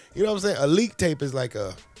camera. You know what I'm saying? A leak tape is like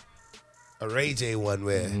a Ray J one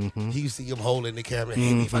where you see him holding the camera,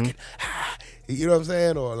 hey, we fucking, you know what I'm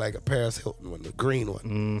saying? Or like a Paris Hilton one, the green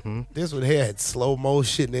one. This one here had slow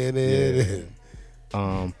motion in it.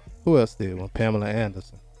 And Who else did one? Pamela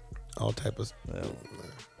Anderson. all type of.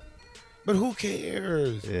 But who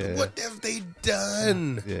cares? Yeah. What have they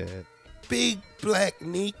done? Yeah. Big Black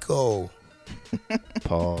Nico.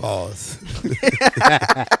 Pause.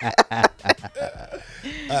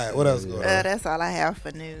 All right, what else going on? That's all I have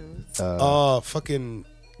for news. Fucking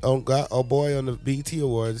boy on the BET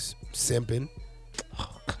Awards simping.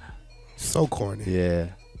 So corny. Yeah.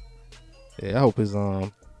 Yeah, I hope his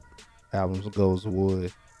album goes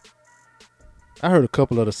wood. I heard a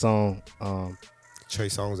couple of the songs. Trey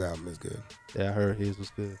Songz album is good. Yeah, I heard his was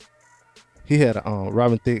good. He had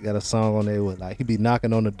Robin Thicke got a song on there with like he be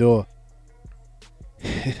knocking on the door.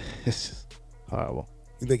 It's just horrible.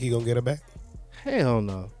 You think he gonna get her back? Hell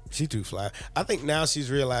no. She too fly. I think now she's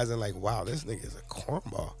realizing like, wow, this nigga is a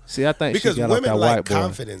cornball. See, I think Because she got women off that like white boy.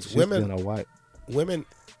 confidence. She's Women- been a white. Women,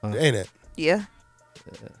 ain't it? Yeah.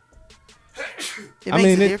 It I makes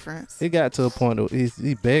mean, a it- difference. It got to a point where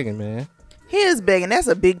he begging, man. He is begging. That's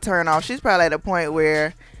a big turn off. She's probably at a point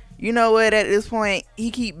where, you know what, at this point,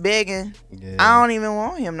 he keep begging. Yeah. I don't even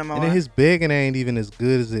want him no more. And then his begging ain't even as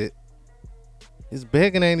good as it. His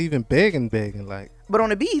begging ain't even begging. Like, But on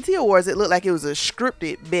the BET Awards, it looked like it was a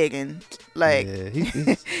scripted begging. Like, yeah,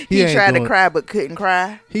 he ain't tried to doing- cry but couldn't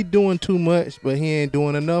cry. He doing too much, but he ain't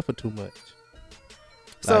doing enough of too much.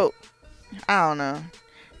 So, I don't know.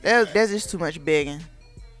 That's just too much begging.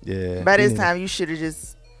 Yeah. By this time, you should have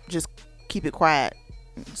just keep it quiet.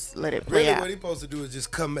 Just let it play Really, out. what he supposed to do is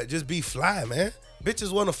just come back, just be fly, man.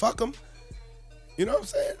 Bitches want to fuck him. You know what I'm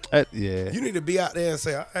saying? Yeah. You need to be out there and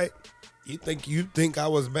say, all right, you think I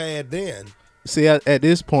was bad then. See, at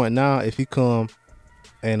this point now, if he come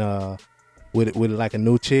and with like a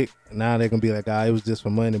new chick, now they're gonna be like, it was just for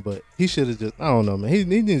money. But he should have just, I don't know, man. He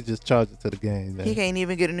needs to just charge it to the game, man. He can't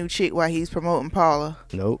even get a new chick while he's promoting Paula.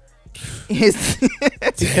 Nope. He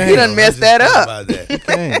done messed that up.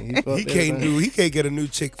 He can't get a new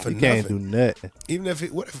chick for nothing. He can't do nothing. Even if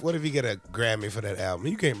what if he get a Grammy for that album?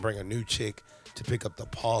 You can't bring a new chick to pick up the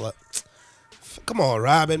Paula. Come on,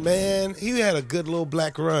 Robin, man. He had a good little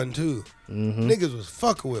black run too. Mm-hmm. Niggas was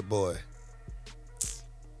fucking with boy.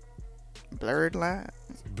 Blurred line.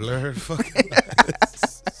 Blurred fucking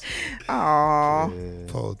lines. Aww.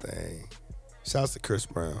 Yeah. Whole thing. Shouts to Chris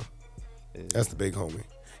Brown. Yeah. That's the big homie.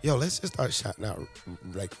 Yo, let's just start shouting out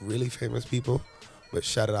like really famous people, but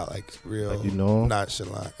shout it out like real like you know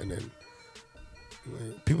nonchalant, and then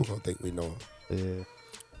like, people gonna think we know him.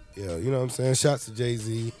 Yeah, you know what I'm saying? Shouts to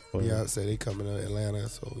Jay-Z. Beyonce, they coming to Atlanta,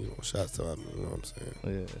 so you know, shouts to them, you know what I'm saying?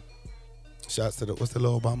 Yeah. Shouts to what's the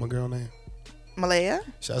little Obama girl name? Malaya.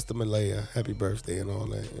 Shouts to Malaya. Happy birthday and all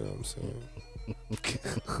that, you know what I'm saying?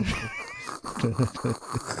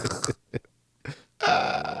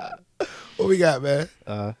 What we got, man?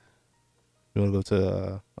 You want to go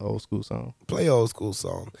to an old school song? Play old school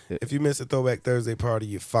song. Yeah. If you missed a Throwback Thursday party,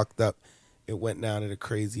 you fucked up. It went down in a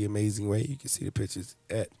crazy, amazing way. You can see the pictures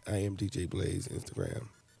at I am DJ Blaze Instagram.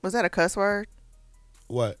 Was that a cuss word?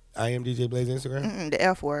 What? I am DJ Blaze Instagram? The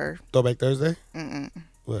F word. Throwback Thursday?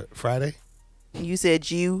 What? Friday? You said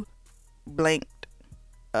you blanked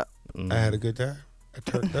up. I had a good time. I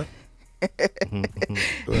turned up.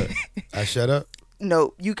 What? I shut up?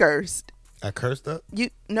 No, you cursed. I cursed up? You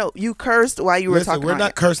cursed while you were talking. We're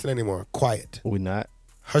not cursing anymore. Quiet. We not?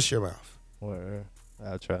 Hush your mouth. Word.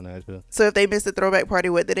 I'll try not to. So if they missed the throwback party,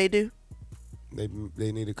 what did they do?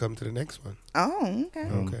 They need to come to the next one. Oh, okay.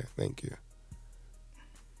 Okay, thank you.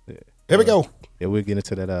 Yeah. Here we go. Yeah, we'll get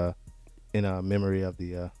into that in memory of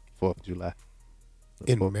the 4th of July.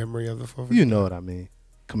 Memory of the 4th of July? You know what I mean.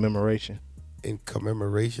 Commemoration. In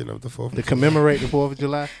commemoration of the 4th of July? To commemorate the 4th of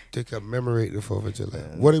July? To commemorate the 4th of July.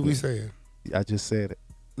 What are we saying? I just said it.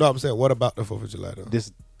 No, I'm saying, what about the 4th of July, though?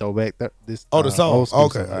 This throwback. The song. Old school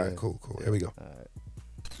Okay, song. all right, cool. Here we go. Do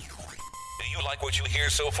you like what you hear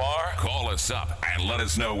so far? Call us up and let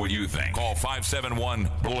us know what you think. Call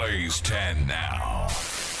 571-BLAZE-10 now.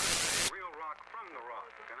 Real rock from the rock.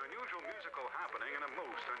 An unusual musical happening in a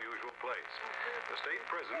most unusual place. The state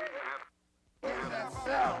prison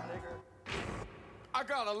I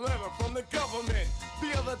got a letter from the government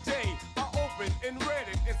the other day. I opened and read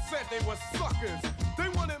it and said they were suckers. They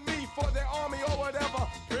wanted me for their army or whatever.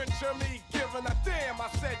 Picture me giving a damn, I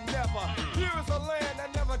said never. Here's a land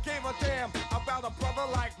that never gave a damn about a brother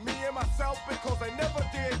like me and myself because they never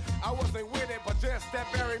did. I wasn't with it, but just that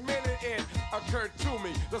very minute it occurred to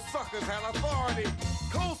me. The suckers had authority.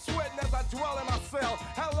 Cold sweating as I dwell in my cell.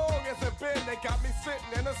 How long has it been? They got me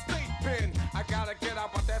sitting in a state pen. I gotta get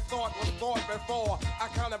out, but that thought was thought before. I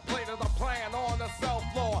contemplated a plan on the cell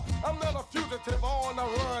floor. I'm not a fugitive on the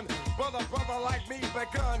run, but a brother like me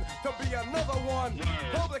begun to be another one.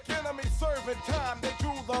 Public enemy serving time, they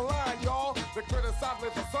drew the line, y'all. They criticized me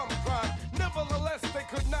for some crime. Nevertheless, they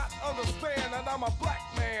could not understand that I'm a black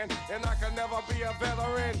man and I can never be a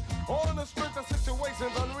veteran. On the street, the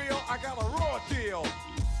situation's unreal. I got a raw deal,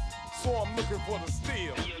 so I'm looking for the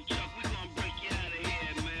steal. Yo, Chuck, we gonna break you out of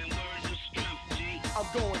here, man. Words of strength, G. I'm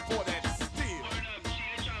going for that steal. Word up, G.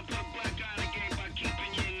 They tryna put black out of the game by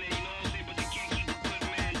keeping you in there, you know what I'm saying? But they can't keep a good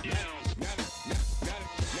man down.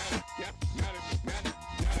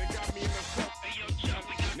 Now they got me in the cell. Hey, yo, Chuck,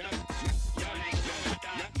 we got Now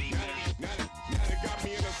they got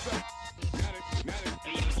me in the cell. Now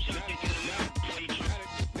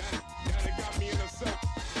they got me in the cell.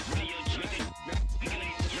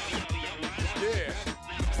 Yeah.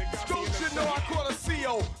 Don't you know I caught a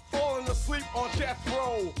CO falling asleep on death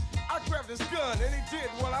row? I grabbed his gun and he did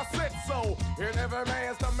what I said so. And every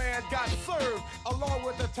man's the man got served. Along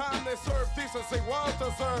with the time they served, decency was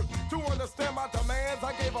deserved. To understand my demands,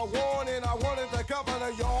 I gave a warning. I wanted the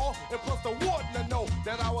governor, y'all, and plus the warden to know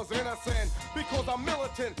that I was innocent. Because I'm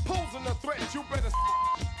militant, posing a threat, you better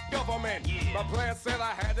go. government. My plan said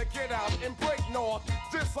I had to get out and break north.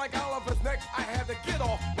 Just like Oliver's neck, I had to get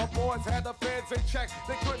off. My boys had the feds in check,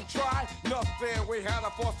 they couldn't try nothing. We had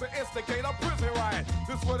a force to instigate a prison riot.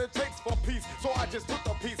 This what it takes for peace, so I just took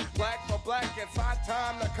the piece. Black for black, it's our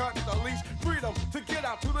time to cut the leash. Freedom to get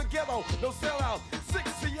out to the ghetto, no sellout. 6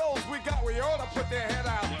 COs we got, we ought to put their head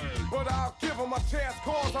out. But I'll give them a chance,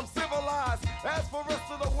 cause I'm civilized. As for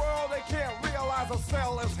rest of the world, they can't realize a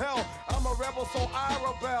cell is hell. I'm a rebel, so I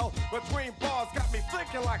rebel. Between bars, got me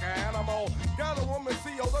thinking like an animal. Got a woman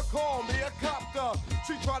CO to call me a copter.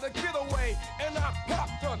 She tried to get away, and I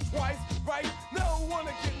popped her twice, right? No one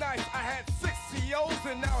to get nice. I had 6 COs,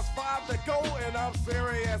 and now it's 5 to go, and I'm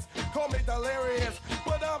serious. Call me delirious,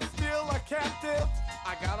 but I'm still a captive.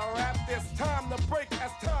 I gotta rap this time to break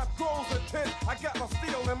as time grows intense. I got my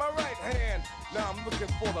steel in my right hand. Now I'm looking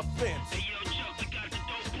for the fence. Hey, yo, Chuck, I got the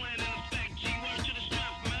dope plan in effect. G, word to the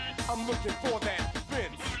strength, man. I'm looking for that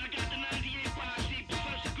fence. Word, I got the 98 5C,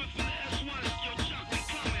 Professor Good for the S1. Yo, Chuck, we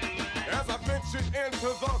coming, man. As I ventured into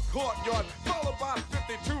the courtyard, followed by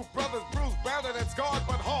 52 brothers, bruised, battered, and scarred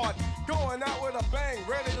but hard. Going out with a bang,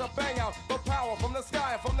 ready to bang out. The power from the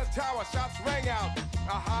sky, from the tower, shots rang out.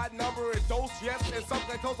 A high number in dose, yes, and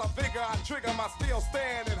something close. I figure I trigger my steel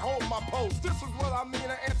stand and hold my post. This is what I mean,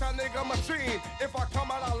 an anti-nigga machine. If I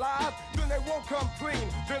come out alive, then they won't come clean.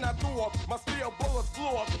 Then I threw up, my steel bullets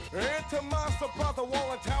flew up. Into my surprise, the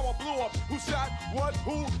wall and tower blew up. Who shot what,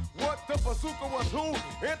 who, what, the bazooka was who?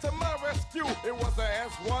 Into my rescue, it was the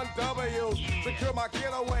S1W. Secure my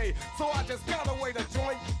getaway, so I just got away. The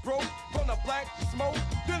joint broke from the black smoke.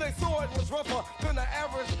 Then they saw it was rougher than the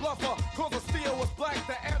average bluffer. Cause the steel was black,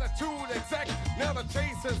 the attitude exact. Now the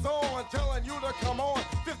chase is on, telling you to come on.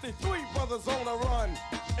 53 brothers on the run,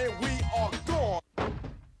 and we are gone.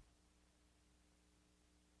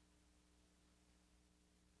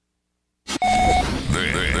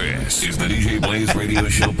 This is the DJ Blaze Radio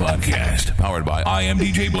Show podcast, powered by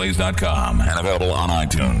imdjblaze.com and available on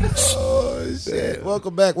iTunes. Oh, shit.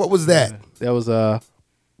 Welcome back. What was that? That was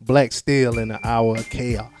Black Steel in the Hour of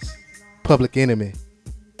Chaos. Public Enemy.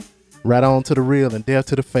 Right on to the real and death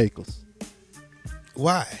to the fakers.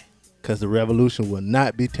 Why? Because the revolution will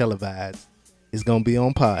not be televised. It's going to be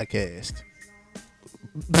on podcast.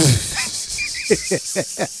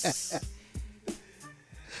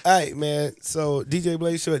 All right, man. So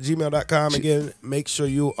djblazeshow@gmail.com. Again, make sure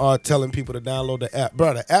you are telling people to download the app.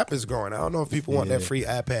 Bro, the app is growing. I don't know if people want that free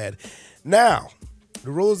iPad. Now, the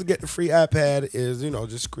rules to get the free iPad is,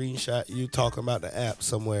 just screenshot you talking about the app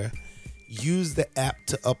somewhere. Use the app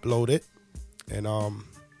to upload it, and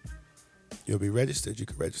you'll be registered. You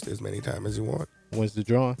can register as many times as you want. When's the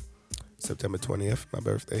drawing? September 20th, my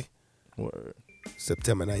birthday. Word.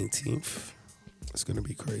 September 19th. It's going to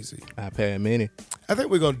be crazy. iPad mini. I think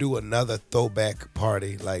we're going to do another throwback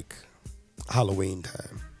party like Halloween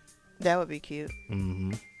time. That would be cute.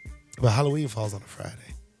 Mm-hmm. But Halloween falls on a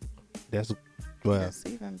Friday. That's, well, That's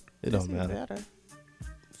even, it that's don't even matter. better.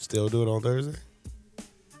 Still do it on Thursday?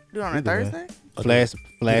 Do it on a Either way. Thursday?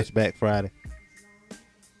 Flashback Friday.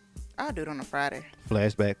 I'll do it on a Friday.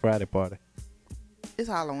 Flashback Friday party. It's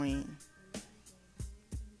Halloween.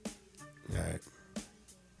 All right.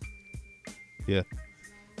 Yeah.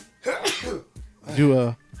 Did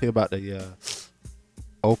you hear about the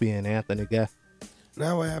Opie and Anthony guy?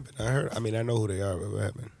 Now what happened? I know who they are, but what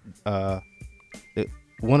happened?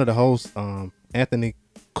 One of the hosts, Anthony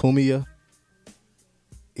Cumia,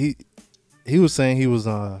 he was saying he was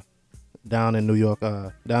down in New York,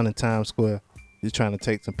 down in Times Square. He's trying to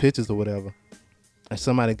take some pictures or whatever, and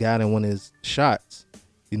somebody got in one of his shots,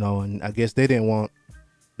 and I guess they didn't want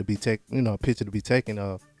to be a picture to be taken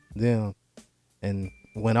of them, and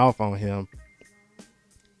went off on him.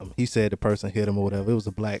 He said the person hit him or whatever. It was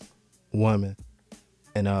a black woman,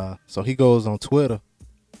 and so he goes on Twitter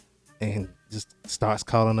and just starts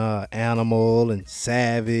calling her animal and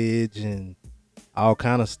savage and all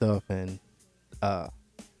kind of stuff. And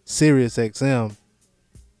SiriusXM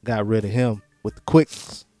got rid of him with the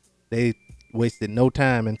quickness. They wasted no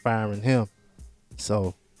time in firing him.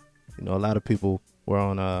 So, a lot of people were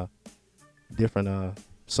on different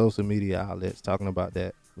social media outlets talking about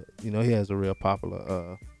that. But, he has a real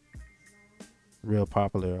popular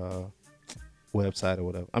website or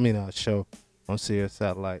whatever. Show on Sirius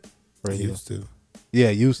Satellite Radio. Used to. Yeah,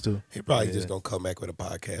 used to. He probably just gonna come back with a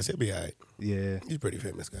podcast. He'll be all right. Yeah. He's a pretty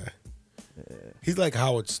famous guy. Yeah. He's like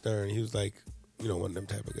Howard Stern. He was like, one of them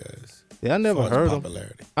type of guys. Yeah, I never heard him.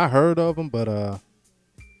 Popularity. I heard of him, but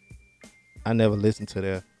I never listened to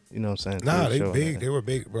their, what I'm saying? Nah, they show. big. They were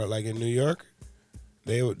big, bro. Like in New York,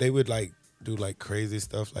 they would like do like crazy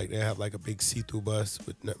stuff. Like they have like a big see-through bus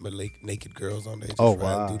with nothing but naked girls on there just Oh, riding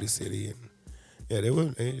wow. through the city. And yeah, they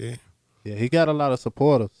were. Yeah, he got a lot of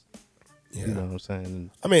supporters. Yeah. You know what I'm saying? And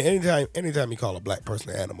I mean, anytime you call a black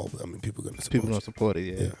person an animal, I mean, people gonna support people you. don't support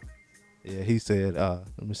it. Yeah. Yeah, he said. Let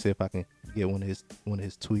me see if I can get one of his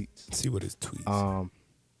tweets. See what his tweets.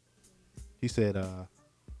 He said.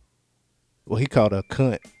 Well, he called her a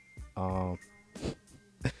cunt.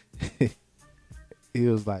 He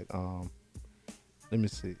was like, let me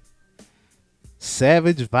see.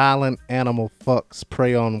 Savage, violent animal fucks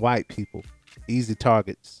prey on white people. Easy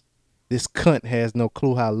targets. This cunt has no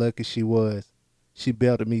clue how lucky she was. She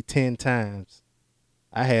belted me 10 times.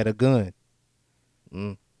 I had a gun. I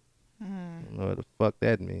don't know what the fuck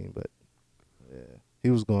that mean, but yeah, he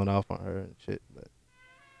was going off on her and shit. But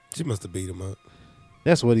She must have beat him up.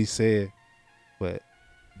 that's what he said. But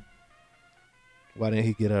why didn't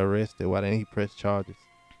he get her arrested? Why didn't he press charges?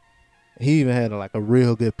 He even had like a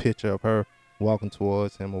real good picture of her walking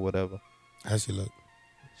towards him or whatever. How she look?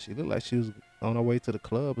 She looked like she was on her way to the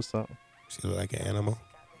club or something. She look like an animal.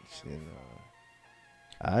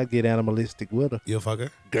 I'd get animalistic with her. You a fucker?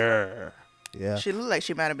 Girl. Yeah. She looked like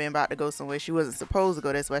she might have been about to go somewhere she wasn't supposed to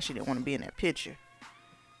go. That's why she didn't want to be in that picture.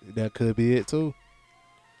 That could be it too.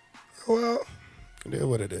 Well, it is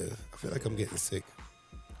what it is. I feel like I'm getting sick.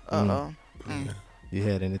 Uh-oh. Yeah. You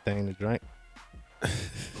had anything to drink?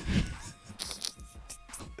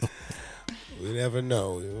 We never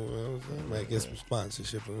know. You know what I'm saying? Might get some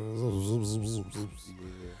sponsorship.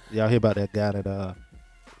 Y'all hear about that guy that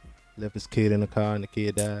left his kid in the car and the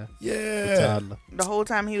kid died? The Yeah. toddler. The whole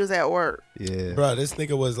time he was at work. Yeah. Bro, this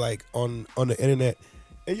nigga was like on the internet.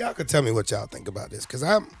 And y'all can tell me what y'all think about this. Because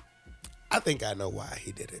I think I know why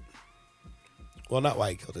he did it. Well, not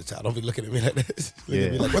why he killed the child. Don't be looking at me like this. Look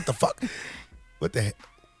at me like, what the fuck? What the heck?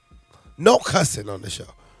 No cussing on the show.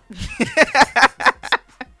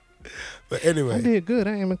 But anyway. I did good.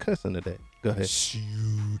 I ain't even cussing today. Go ahead.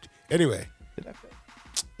 Shoot. Anyway. Did I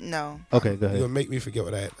cuss? No. Okay, go You're ahead. going to make me forget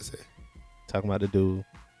what I had to say. Talking about the dude.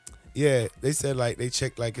 Yeah, they said like they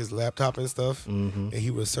checked like his laptop and stuff. Mm-hmm. And he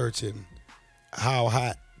was searching how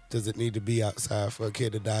hot does it need to be outside for a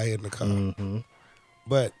kid to die in the car. Mm-hmm.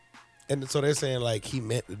 But, and so they're saying like he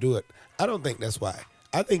meant to do it. I don't think that's why.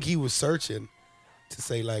 I think he was searching to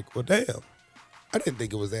say like, well, damn, I didn't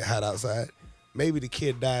think it was that hot outside. Maybe the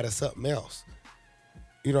kid died of something else.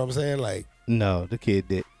 You know what I'm saying? Like, No, the kid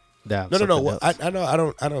did die. of no. something Well, else. I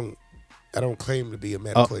know I don't claim to be a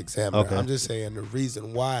medical examiner. okay. I'm just saying the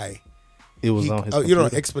reason why It was on his you know,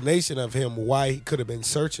 computer. explanation of him why he could have been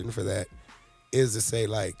searching for that is to say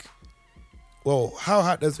like, well, how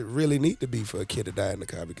hot does it really need to be for a kid to die in the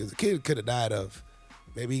car? Because the kid could have died of,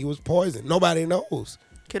 maybe he was poisoned. Nobody knows.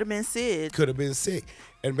 Could have been Sid. Could have been sick.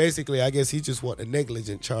 And basically, I guess he just want a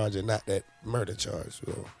negligent charge and not that murder charge.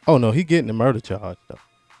 So, Oh no, he getting the murder charge though.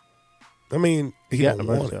 I mean, He he got don't the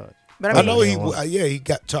murder want it. charge. But I I mean, know he he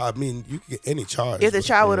got charged. I mean, you can get any charge. if the but-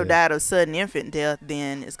 child would have Yeah. died of sudden infant death,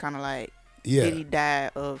 then it's kind of like, yeah. did he die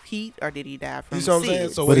of heat or did he die from You see what I'm saying?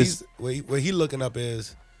 Sid? So But what he looking up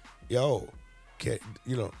is, yo,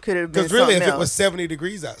 you know, Could have been because really, something if it else. was 70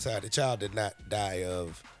 degrees outside, the child did not die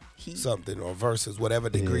of Heat. something or versus whatever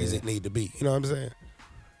degrees Yeah. it need to be. You know what I'm saying?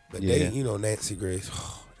 But Yeah. they, you know, Nancy Grace.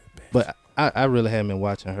 But I really haven't been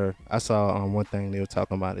watching her. I saw one thing they were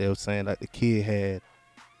talking about. They were saying like the kid had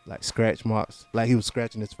like scratch marks, like he was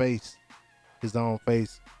scratching his face, his own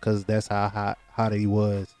face, because that's how hot he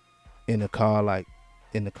was in the car, like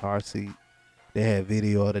in the car seat. They had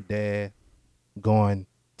video of the dad going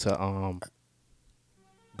to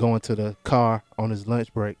the car on his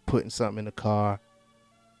lunch break, putting something in the car.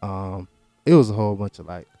 It was a whole bunch of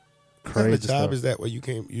like What kind crazy of job stuff. is that where you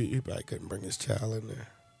can't, you probably couldn't bring this child in there.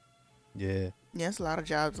 Yeah, Yeah, it's a lot of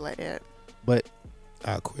jobs like that. but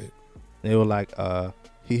I'll quit. they were like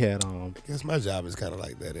he had I guess my job is kind of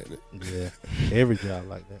like that, isn't it? yeah, every job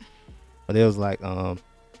like that. But it was like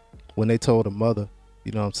when they told the mother,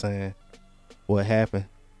 you know what I'm saying, what happened,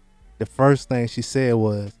 the first thing she said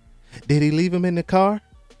was, did he leave him in the car?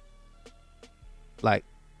 Like,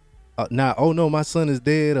 not, oh no, my son is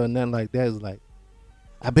dead or nothing like that. It was like,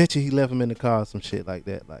 I bet you he left him in the car or some shit like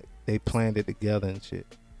that. Like, they planned it together and shit.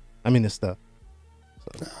 I mean, the stuff.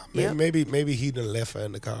 So, Yep. Maybe he done left her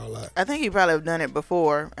in the car a lot. I think he probably have done it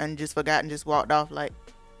before and just forgot and just walked off like,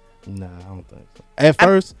 nah, I don't think so.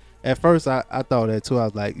 At first, I thought that too. I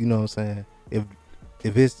was like, you know what I'm saying?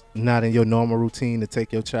 If it's not in your normal routine to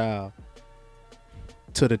take your child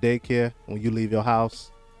to the daycare when you leave your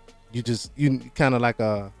house, you kind of like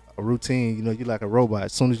a routine. You know, you like a robot.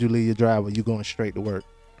 As soon as you leave your driveway, you going straight to work.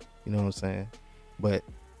 You know what I'm saying? But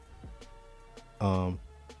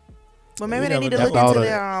But maybe You they never need to know. look Thought into of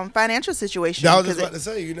their financial situation. I was just 'cause about to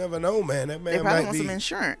say, you never know, man. That they man probably might want be. some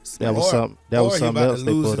insurance. That was or, something. That was or he something about else to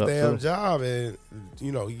they lose put his up damn too. job, and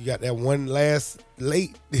you got that one last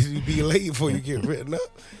late. You be late before you get written up.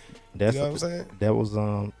 That's You know what I'm saying? That was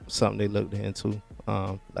something they looked into.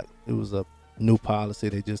 Like it was a new policy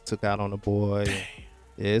they just took out on the boy. And,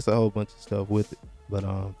 yeah, it's a whole bunch of stuff with it. But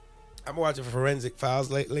I've been watching Forensic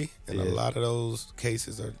Files lately, and a Yeah. lot of those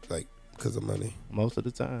cases are like because of money. most of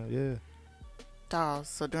the time, yeah. Dawg,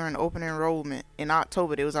 so during open enrollment in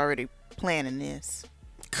October, they was already planning this.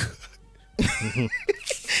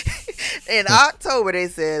 In October, they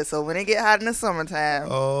said, so when it get hot in the summertime,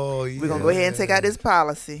 Oh yeah, we're going to go ahead and take out this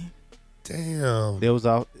policy. Damn. There was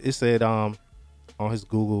it said on his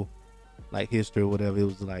Google like history or whatever, it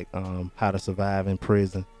was like how to survive in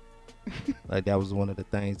prison. Like that was one of the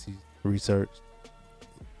things he researched.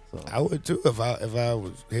 So I would too if I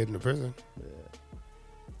was heading to prison. yeah.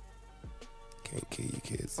 Can't kill your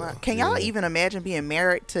kids. Wow. though. Can y'all Yeah. even imagine being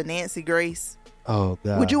married to Nancy Grace? Oh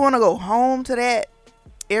god. Would you want to go home to that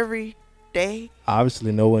every day?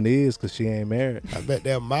 Obviously no one is because she ain't married. I bet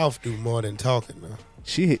their mouth do more than talking though.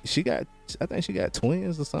 She got, I think she got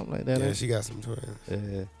twins or something like that. Yeah, ain't she got some twins.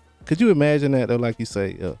 Yeah. Could you imagine that though? Like you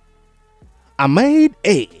say, I made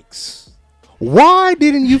eggs. Why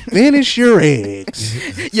didn't you finish your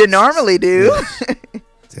eggs? You normally do.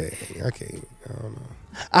 Dang, I can't. I don't know.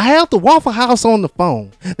 I have the Waffle House on the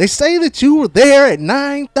phone. They say that you were there at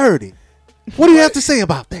 9:30. What do you have to say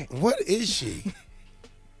about that? What is she?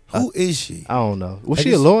 Who is she? I don't know. Was I she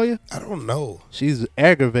a just- lawyer? I don't know. She's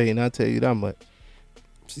aggravating. I'll tell you that much.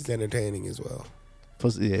 She's entertaining as well.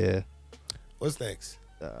 Yeah. What's next?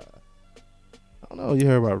 I don't know. You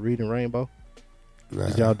heard about Reading Rainbow? Nah.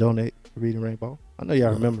 Did y'all donate Reading Rainbow? I know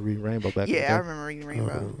y'all remember Reading Rainbow back in the Yeah, I day. remember reading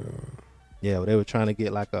Rainbow. Yeah, well, they were trying to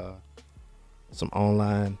get like some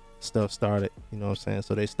online stuff started. You know what I'm saying?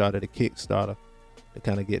 So they started a Kickstarter to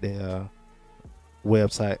kind of get their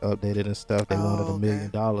website updated and stuff. They wanted Oh, $1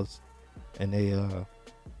 million, and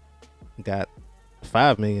they got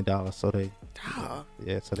 $5 million. So they Dawg.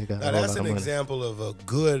 so they got Now a whole that's lot an of money. example of a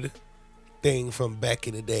good thing from back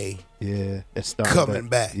in the day Yeah, it started coming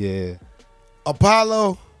back. Yeah,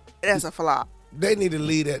 Apollo, That's a flop. they need to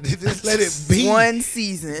leave that. Just let it be. One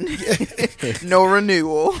season, no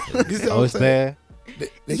renewal. You see what oh, I'm it's saying? bad.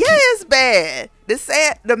 They Yeah, it's bad.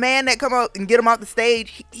 The man that come up and get him off the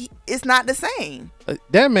stage, it's not the same.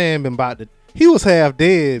 That man been about to. He was half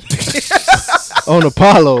dead on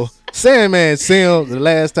Apollo. Sandman see him the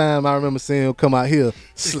last time I remember seeing him come out here.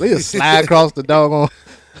 He'll slide across the doggone,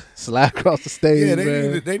 slide across the stage. Yeah,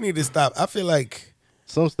 man. they need to stop. I feel like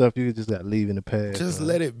Some stuff you just gotta leave in the past. just man.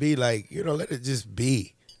 let it be. Like, let it just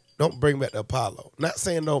be. Don't bring back the Apollo. Not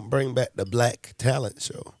saying don't bring back the Black Talent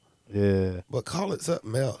Show, Yeah, but call it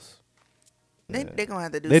something else. They gonna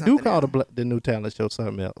have to do. they do something call else. the new talent show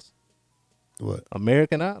something else. What?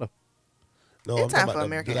 American Idol. No, It's I'm time talking for about the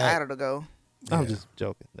American Black- Idol to go. I'm Yeah. just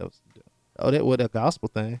joking. That was a gospel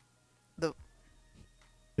thing. The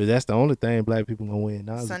 'Cause that's the only thing black people gonna win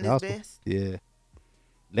now. Is the Sunday's gospel. Best? Yeah,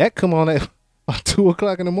 that come on at about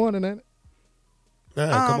 2:00 in the morning, ain't it?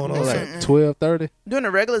 Nah, come on, Mm-mm. on Like like 12:30. During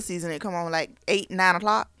the regular season, it come on like 8, 9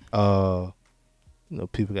 o'clock.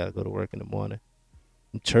 People gotta go to work in the morning.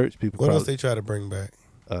 Church people. What else probably, they try to bring back?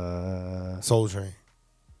 Soul Train.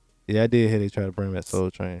 Yeah, I did hear they try to bring back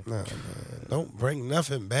Soul Train. No, don't bring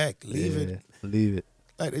nothing back. Leave Yeah, it. leave it.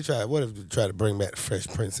 Like they try. What if they try to bring back Fresh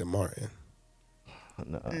Prince and Martin?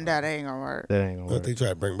 No, That ain't gonna work. that ain't gonna What if work. they try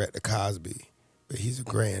to bring back the Cosby? But he's a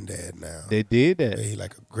granddad now. They did But that. he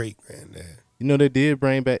like a great granddad. You know, they did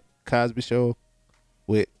bring back Cosby Show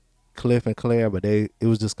with Cliff and Claire, but it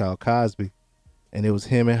was just called Cosby, and it was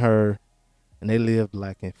him and her, and they lived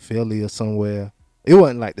like in Philly or somewhere. It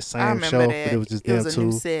wasn't like the I same remember show, that. but it was just It them was a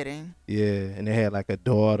new two. setting. Yeah, and they had like a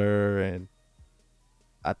daughter and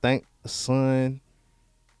I think a son.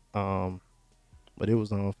 But it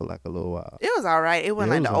was on for like a little while. It was all right. It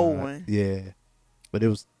wasn't Yeah, like it the was old alright. one. Yeah, but it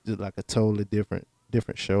was just like a totally different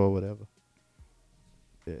show or whatever.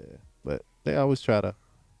 Yeah, but they always try to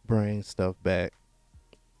bring stuff back.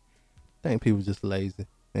 I think people just lazy.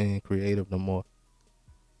 They ain't creative no more.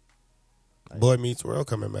 Boy Meets World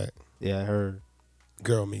coming back. Yeah, I heard.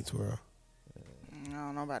 Girl Meets World. I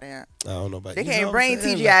don't know about that. I don't know about They you know can't what bring I'm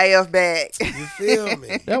saying? TGIF back. Like, you feel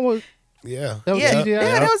me? That was Yeah. that was yeah, TGIF.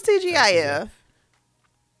 yeah, that was TGIF.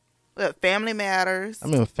 Look, Family Matters. I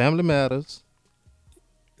mean, Family Matters.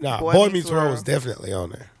 Nah, Boy Boy Meets Meets World World. was definitely on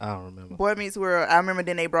there. I don't remember. Boy Meets World. I remember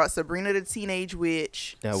then they brought Sabrina the Teenage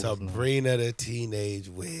Witch. That was Sabrina the Teenage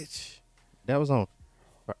Witch. that was on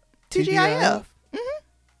TGIF.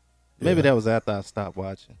 Maybe Yeah. that was after I stopped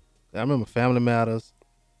watching. I remember Family Matters,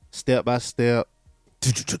 Step by Step.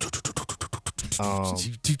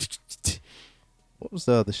 What was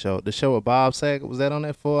the other show? The show with Bob Saget, was that on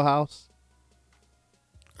that Full House?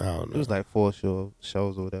 I don't know. It was like 4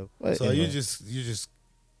 shows or whatever. But So anyway.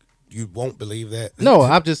 you won't believe that? No,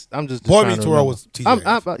 I'm just. Boy trying Meets to World remember. was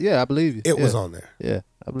TJ. Yeah, I believe you. It was Yeah. on there. Yeah,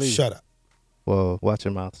 I believe. Shut up. Well, watch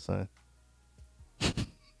your mouth, son.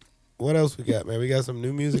 What else we got, man? We got some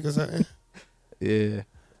new music or something? Yeah.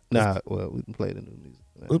 Nah, well, we can play the new music.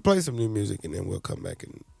 Man. We'll play some new music and then we'll come back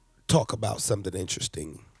and talk about something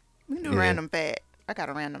interesting. We can do random fact. I got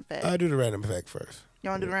a random fact. I'll do the random fact first. You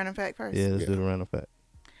want to do the random fact first? Yeah, let's do the random fact.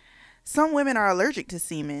 Some women are allergic to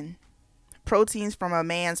semen. Proteins from a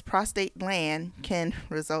man's prostate gland can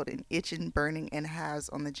result in itching, burning, and hives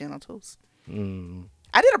on the genitals.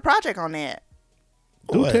 I did a project on that.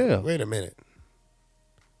 Wait a minute.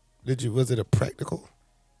 Was it a practical?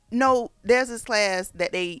 No, there's this class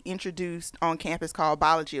that they introduced on campus called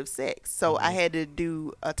Biology of Sex. So I had to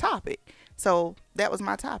do a topic. So that was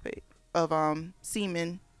my topic of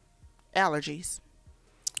semen allergies.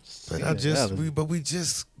 But we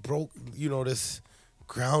just broke, this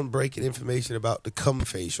groundbreaking information about the cum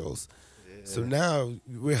facials. Yeah. So now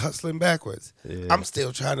we're hustling backwards. Yeah. I'm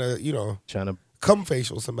still trying to cum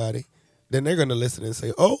facial somebody. Then they're gonna listen and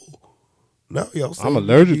say, "Oh, no, y'all." I'm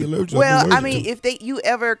allergic. Well, I mean, if you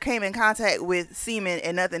ever came in contact with semen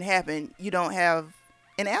and nothing happened, you don't have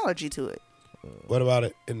an allergy to it. What about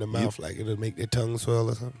it in the mouth? Like it'll make their tongue swell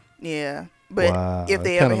or something? Yeah, but if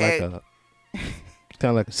they ever had, kind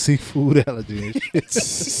of like a seafood allergy and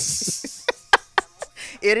shit.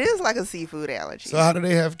 It is like a seafood allergy. So how do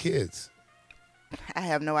they have kids? I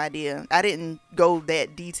have no idea. I didn't go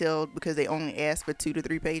that detailed because they only asked for 2 to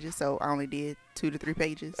 3 pages, so I only did 2 to 3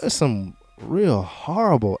 pages. There's some real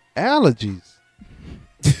horrible allergies.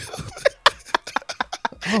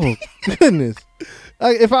 Oh goodness!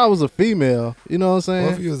 Like if I was a female, you know what I'm saying?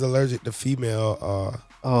 What if you was allergic to female?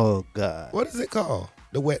 Oh God! What is it called?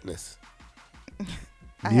 The wetness.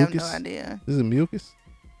 I have no idea. Is it mucus?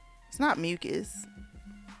 It's not mucus.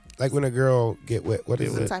 Like when a girl get wet, what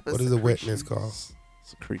is it? What is the wetness called?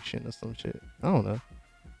 Secretion or some shit. I don't know.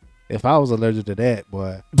 If I was allergic to that,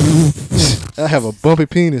 boy, I have a bumpy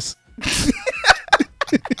penis.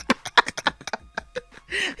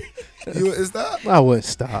 You wouldn't stop? I wouldn't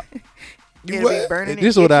stop. You what?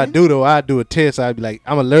 This is what I do though. I do a test. I'd be like,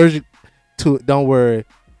 I'm allergic to it. Don't worry.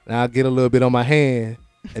 And I'll get a little bit on my hand,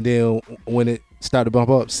 and then when it start to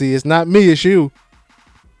bump up, see, it's not me, it's you.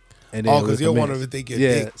 And then because you're one of the think your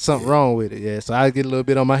dick. Something wrong with it. Yeah, so I get a little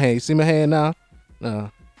bit on my hand. You see my hand now? No.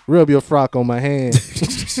 Rub your frock on my hand.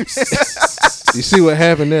 You see what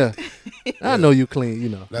happened there? I know you clean,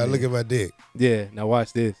 Now look at my dick. Yeah, now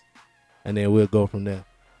watch this. And then we'll go from there.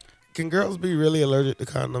 Can girls be really allergic to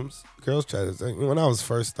condoms? Girls try to think. When I was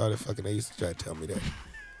first started fucking, they used to try to tell me that.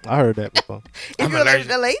 I heard that before. If you're allergic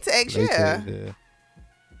to latex, yeah.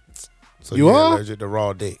 So you're allergic to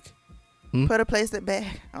raw dick? Put a plastic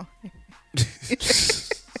bag. Oh.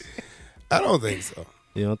 I don't think so.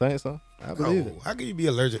 You don't think so? I believe it. How can you be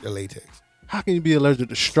allergic to latex? How can you be allergic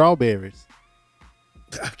to strawberries?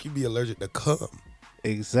 How can you be allergic to cum?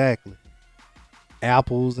 Exactly.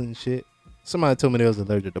 Apples and shit. Somebody told me they was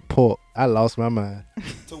allergic to pork. I lost my mind.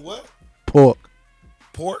 To what? Pork.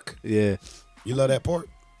 Pork? Yeah. You love that pork?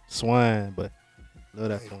 Swine, but love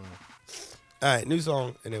that swine. All right, new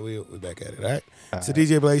song, and then we're back at it, all right? It's the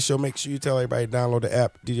DJ Blaze Show. Make sure you tell everybody to download the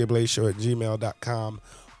app, djblazeshow@gmail.com.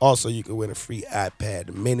 Also, you can win a free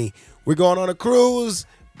iPad mini. We're going on a cruise.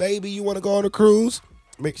 Baby, you want to go on a cruise?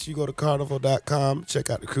 Make sure you go to carnival.com.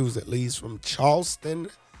 Check out the cruise that leaves from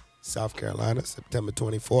Charleston, South Carolina, September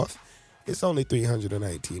 24th. It's only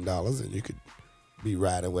 $319, and you could be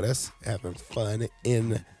riding with us, having fun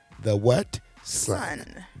in the what?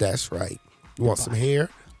 Sun. That's right. You want some hair?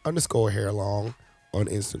 _hair long on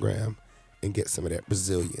Instagram and get some of that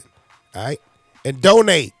Brazilian. All right? And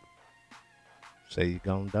donate. Say you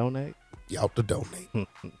gonna donate? Y'all to donate.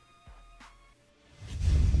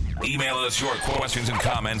 Email us your questions and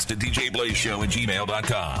comments to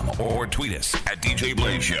djblazeshow@gmail.com or tweet us at DJ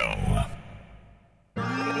Blaze Show.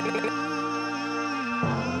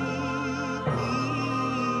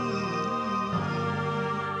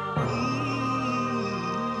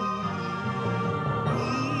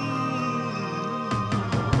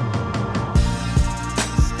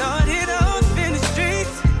 Started off in the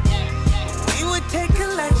streets. We would take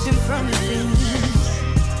collection from the thieves.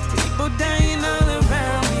 People dying all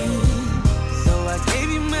around me. So I gave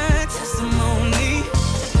you my testimony.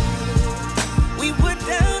 We were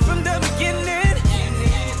down from the beginning.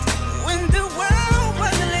 When the world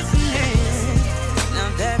wasn't listening. Now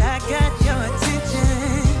that I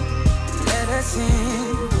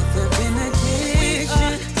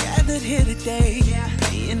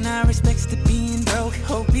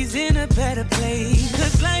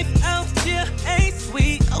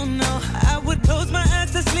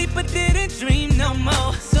dream no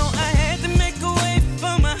more. So I had to make a way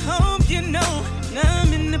for my home, you know. Now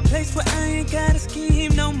I'm in a place where I ain't gotta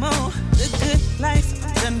scheme no more. The good life,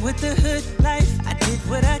 I'm done with the hood life. I did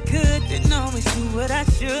what I could, didn't always do what I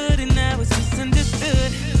should, and I was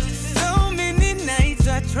misunderstood. So many nights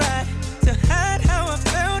I tried to hide how I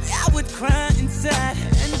felt, I would cry inside.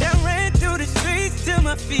 And I ran through the streets till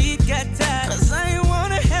my feet got tired, 'cause I ain't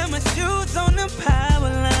wanna have my shoes on the power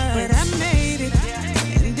line. But I made it,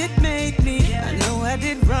 and it made me. I know I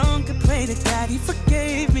did wrong, I pray to God he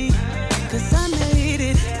forgave me. 'Cause I made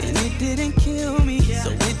it, and it didn't kill me. So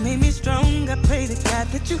it made me strong, I pray to God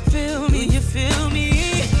that you feel me. You feel me?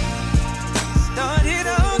 Started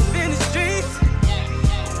off in the streets,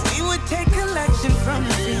 we would take collection from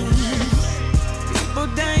the fiends. People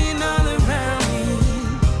dying all around me,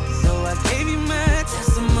 so I gave you my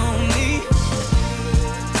testimony.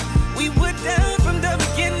 We were down from the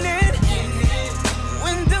beginning,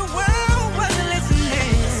 when the world wasn't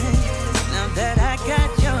listening. Now that I got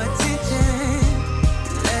your attention,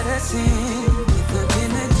 let us in with a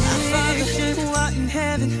benediction. Father, who art in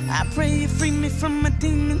heaven, I pray you free me from my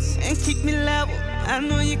demons and keep me level. I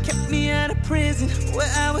know you kept me out of prison, where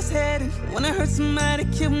I was heading when I heard somebody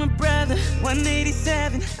kill my brother.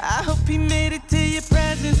 187, I hope he made it to your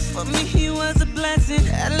presence. For me he was a blessing,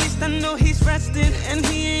 at least I know he's resting. And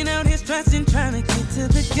he ain't out here stressing, trying to get to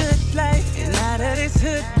the good life and out of this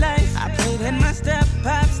hood life. I pray that my step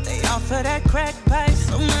pops stay off of that crack pipe,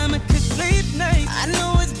 so mama could sleep night. I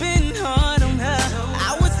know it's been hard on her,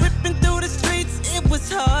 I was ripping through the streets, it was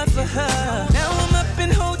hard for her. Now I'm up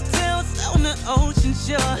in hotels on the ocean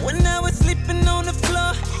shore, when I was sleeping on the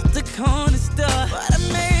floor at the corner store. But I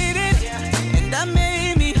made it, and I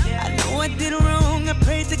made me. I know I did wrong, I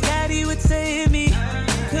prayed to God he would save me.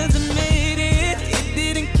 'Cause I made it, it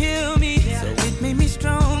didn't kill me, so it made me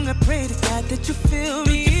strong. I pray to God that you feel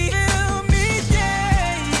me. You feel me?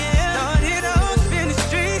 Yeah, yeah. Started off in the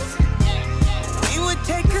streets, we would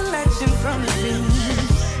take collection from the fiends.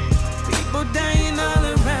 People dying all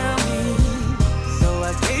around me, so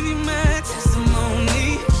I gave you my testimony.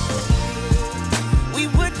 We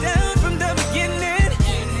were down from the beginning,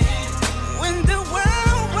 when the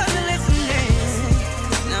world wasn't listening.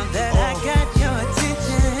 Now that I got your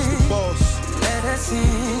attention, let us in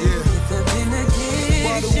with the benediction.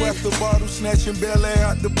 Bottle after bottle, snatching Bel Air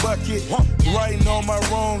out the bucket. Writing all my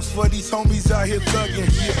wrongs for these homies out here thugging.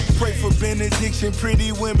 Pray for benediction,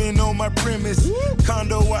 pretty women on my premise.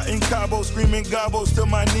 Condo out in Cabo, screaming gobos to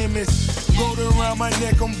my nemesis. Gold around my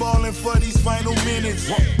neck, I'm balling for these final minutes.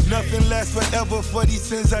 Nothing lasts forever, for these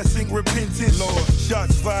sins I sing repentance. Lord,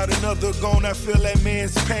 shots fired, another gone, I feel that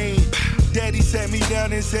man's pain. Daddy sat me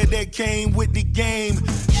down and said that came with the game.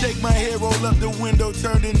 Shake my head, roll up the window,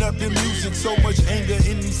 turning up the music. So much anger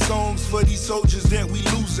in these songs for these soldiers that we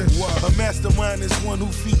losing. A mastermind is one who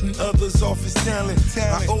feeding others off his talent.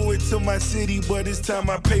 I owe it to my city, but it's time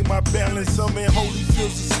I pay my balance. I'm in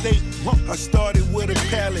Holyfield's estate. I started with a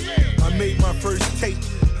pallet. I made my first tape.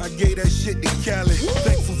 I gave that shit to Cali.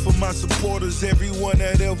 Thankful for my supporters, everyone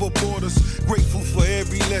that ever bought us. Grateful for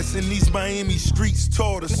every lesson these Miami streets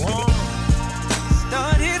taught us.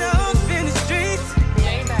 Started off in the streets,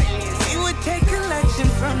 we would take collection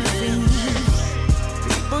from the fiends.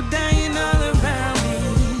 People dying all around me,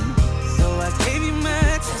 so I gave you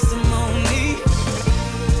my testimony.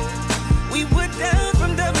 We were down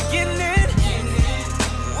from the beginning,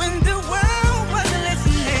 when the world wasn't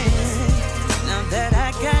listening. Now that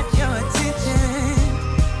I got your attention,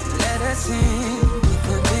 let us in with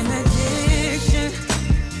a benediction.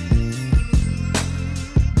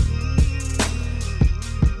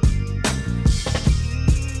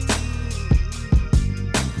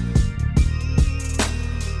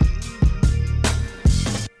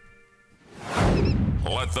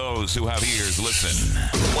 Let those who have ears listen.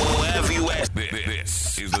 Wherever you at.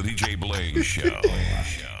 This is the DJ Blaze Show.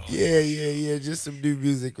 Yeah. Just some new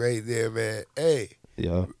music right there, man. Hey.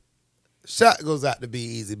 Yeah. Shot goes out to Be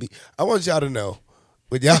Easy. I want y'all to know,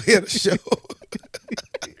 when y'all hear the show,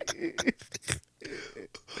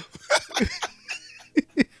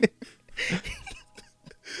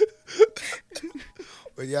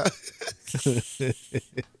 when y'all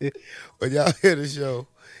hear the show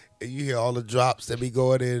and you hear all the drops that be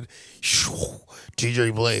going in,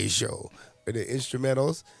 DJ Blaze Show, and the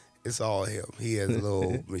instrumentals, it's all him. He has a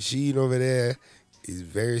little machine over there. He's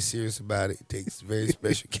very serious about it. He takes very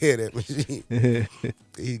special care of that machine.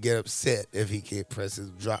 He get upset if he can't press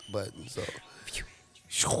his drop button. So,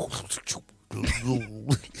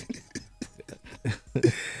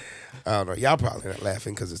 I don't know. Y'all probably not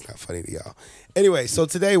laughing because it's not funny to y'all. Anyway, so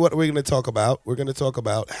today what we're going to talk about, we're going to talk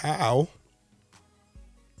about how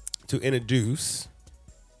to introduce.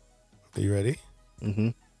 Are you ready?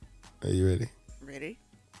 Mm-hmm. Are you ready? Ready?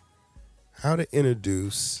 How to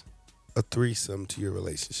introduce a threesome to your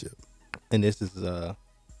relationship. And this is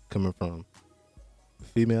coming from the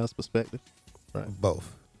female's perspective, right? Both.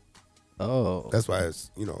 Oh. That's why it's,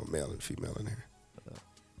 male and female in here.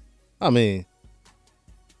 I mean,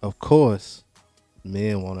 of course,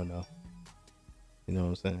 men want to know. You know what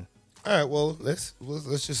I'm saying? All right, well, let's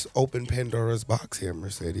just open Pandora's box here,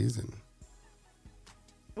 Mercedes, and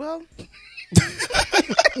Well,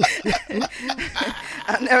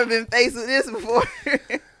 I've never been faced with this before.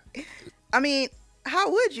 I mean, how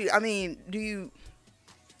would you? I mean, do you?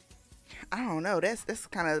 I don't know. That's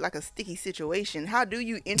kind of like a sticky situation. How do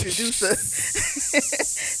you introduce a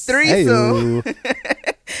threesome?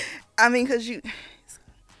 I mean,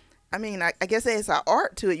 I guess there's an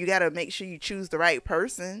art to it. You got to make sure you choose the right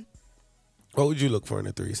person. What would you look for in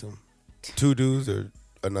a threesome? 2 dudes or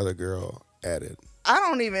another girl added? I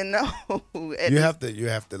don't even know. You have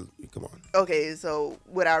to. Come on. Okay, so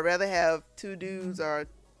would I rather have 2 dudes or?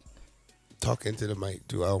 Talk into the mic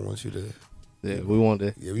too. I don't want you to. Yeah, we want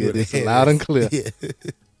to get this hear loud and clear. Yeah.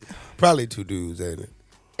 Probably 2 dudes, ain't it?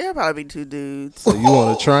 It'll probably be 2 dudes. So you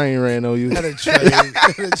want a train ran on you? Not a train.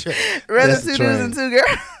 Rather 2 dudes and 2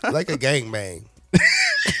 girls. Like a gangbang.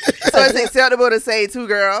 So it's acceptable to say 2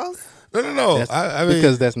 girls? No. I mean,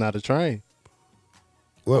 because that's not a train.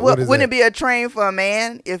 What is wouldn't that? it be a train for a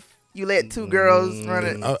man if you let 2 girls run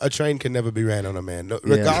it? A train can never be ran on a man,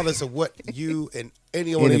 regardless of what you and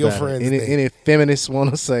any one of your friends think. Any feminists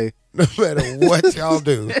want to say. No matter what y'all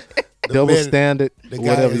do. Double standard, the guy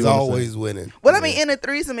whatever is you wanna always say. winning. Well, I mean, in a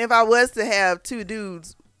threesome, if I was to have 2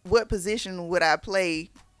 dudes, what position would I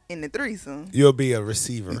play in the threesome? You'll be a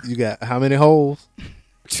receiver. You got how many holes?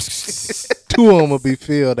 2 of them will be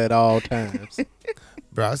filled at all times.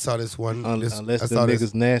 Bro, I saw this one. Unless the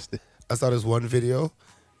niggas nasty. I saw this one video.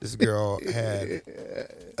 This girl had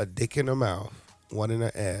a dick in her mouth, one in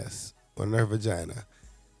her ass, one in her vagina,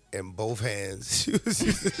 in both hands.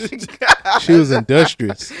 She was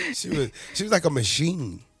industrious. She was like a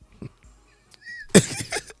machine.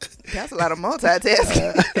 That's a lot of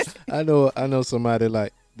multitasking. I know somebody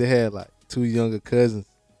like they had like 2 younger cousins,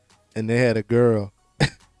 and they had a girl,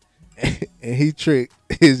 and he tricked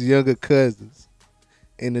his younger cousins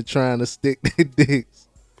into trying to stick their dicks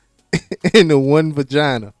in the one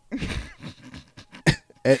vagina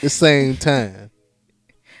at the same time.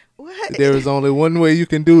 What? There is only one way you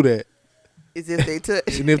can do that. Is if they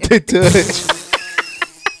touch. And if they touch.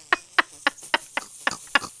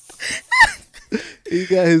 He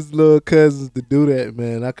got his little cousins to do that,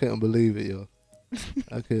 man. I couldn't believe it, yo.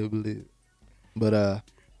 I couldn't believe it. But all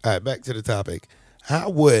right, back to the topic.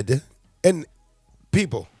 How would, and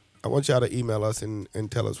people, I want y'all to email us and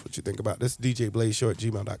tell us what you think about this.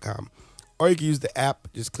 DJBlazeShow@gmail.com. Or you can use the app.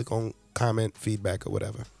 Just click on comment, feedback, or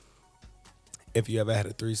whatever. If you ever had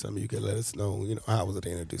a threesome, you can let us know, how was it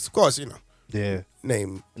introduced. Of course, yeah.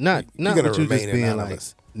 Name. Not you're what gonna you just remain being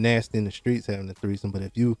anonymous. like nasty in the streets having a threesome, but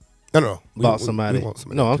if you bought somebody. We want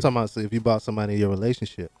somebody no, I'm too. talking about if you bought somebody in your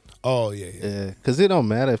relationship. Oh, yeah. Because it don't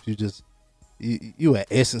matter if you just, you at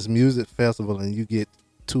Essence Music Festival and you get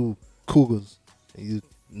 2 cougars and you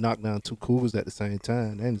knock down 2 cougars at the same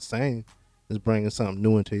time. They ain't the same as bringing something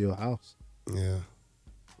new into your house. Yeah.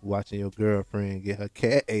 Watching your girlfriend get her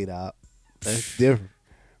cat ate out. That's different.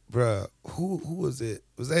 Bruh, who was it?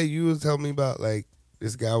 Was that you was telling me about, like,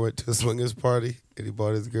 this guy went to a swingers party and he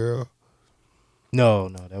bought his girl? No,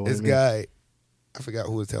 that wasn't This me. guy, I forgot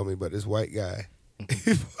who was telling me, but this white guy,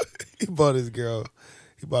 he bought his girl,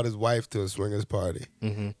 he bought his wife to a swingers party.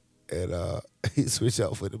 Mm-hmm. And he switched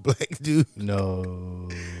off with a black dude. No.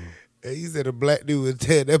 And he said a black dude would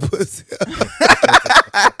tear that pussy up.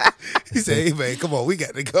 He said, hey, man, come on, we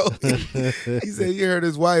got to go. He said he heard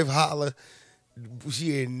his wife holler.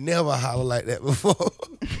 She ain't never hollered like that before.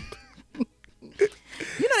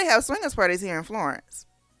 They have swingers parties here in Florence.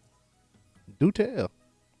 Do tell.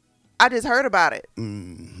 I just heard about it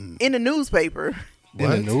Mm-hmm. in the newspaper. In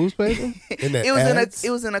the newspaper? In the It was ads? it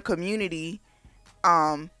was in a community.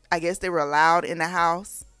 I guess they were allowed in the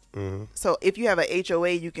house. Mm-hmm. So if you have a HOA,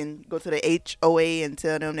 you can go to the HOA and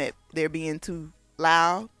tell them that they're being too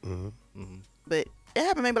loud. Mm-hmm. Mm-hmm. But it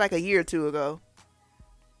happened maybe like a year or 2 ago.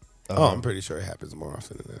 Oh, I'm pretty sure it happens more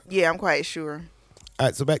often than that. Yeah, I'm quite sure. All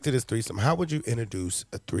right, so back to this threesome. How would you introduce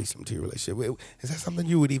a threesome to your relationship? Is that something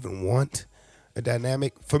you would even want? A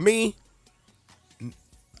dynamic? For me,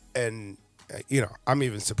 and, I'm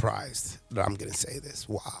even surprised that I'm going to say this.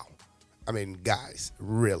 Wow. I mean, guys,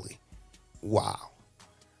 really. Wow.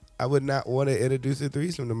 I would not want to introduce a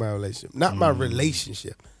threesome to my relationship. Not my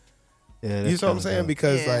relationship. Yeah, You know what I'm saying?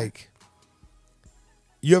 Because Yeah. like,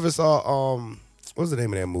 you ever saw what's the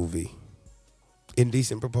name of that movie?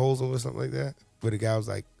 Indecent Proposal or something like that, where the guy was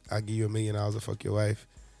like, "I'll give you $1 million to fuck your wife."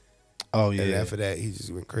 Oh yeah. And after that, he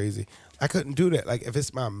just went crazy. I couldn't do that. Like if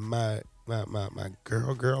it's my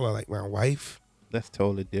girl or like my wife. That's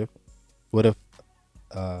totally different. What if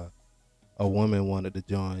a woman wanted to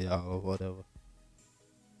join y'all or whatever?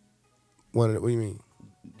 What do you mean?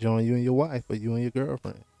 Join you and your wife or you and your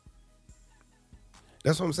girlfriend?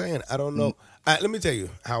 That's what I'm saying. I don't know. Let me tell you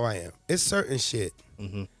how I am. It's certain shit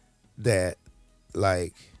that,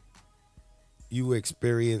 like, you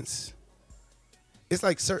experience. It's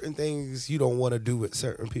like certain things you don't want to do with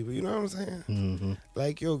certain people. You know what I'm saying? Mm-hmm.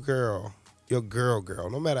 Like your girl,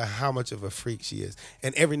 no matter how much of a freak she is.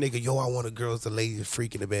 And every nigga, I want a girl that's the laziest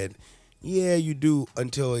freak in the bed. Yeah, you do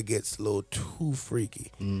until it gets a little too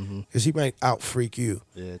freaky. Because she might out freak you.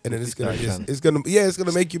 Yeah, and then till it's she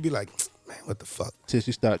gonna make you be like, man, what the fuck? Till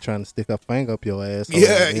she start trying to stick her finger up your ass.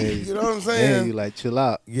 Yeah, and then you know what I'm saying? Then you like, chill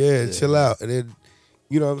out. Yeah, chill out. And then,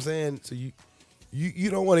 you know what I'm saying? So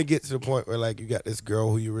you don't want to get to the point where like you got this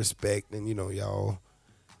girl who you respect and y'all,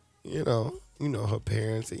 you know her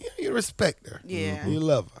parents and you respect her. Yeah. You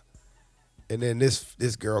love her. And then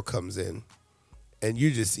this girl comes in and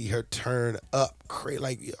you just see her turn up crazy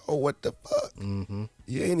like, yo, what the fuck? Mm-hmm.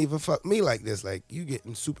 You ain't even fuck me like this. Like you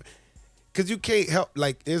getting super, cause you can't help,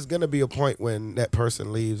 like there's gonna be a point when that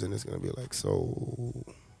person leaves and it's gonna be like, so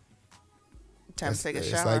Time to take a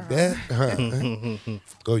shower. it's like that. Huh?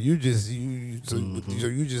 Oh, you just eat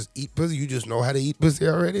pussy. You just know how to eat pussy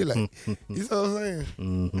already. Like you know what I'm saying?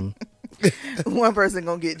 Mm-hmm. One person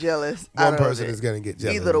gonna get jealous. One person is gonna get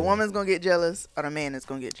jealous. Either the woman's gonna get jealous or the man is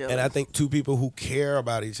gonna get jealous. And I think two people who care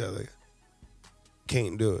about each other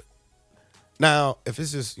can't do it. Now, if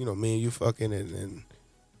it's just me and you fucking and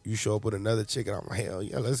you show up with another chick and I'm like, hell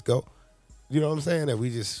yeah, let's go. You know what I'm saying? That we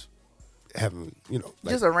just having like,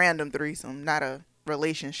 just a random threesome, not a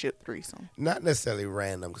relationship threesome. Not necessarily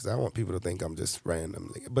random, because I want people to think I'm just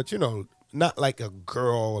random. But not like a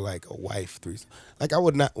girl, like a wife threesome. Like I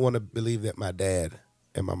would not want to believe that my dad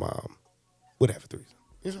and my mom would have a threesome.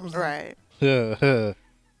 You know what I'm saying? Right. Yeah.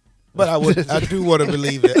 But I do want to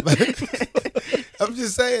believe that. I'm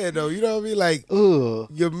just saying though, you know what I mean?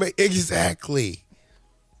 Like, exactly.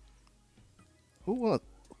 Where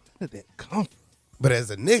did that come from? But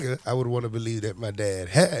as a nigga, I would want to believe that my dad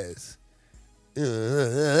has. You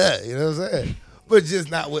know what I'm saying? But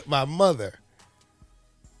just not with my mother.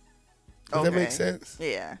 Does that make sense?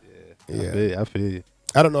 Yeah. I feel you.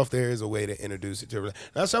 I don't know if there is a way to introduce it to.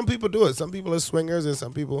 Now, some people do it. Some people are swingers, and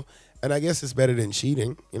some people, and I guess it's better than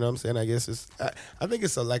cheating. You know what I'm saying? I guess it's. I think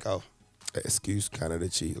it's like a excuse kind of to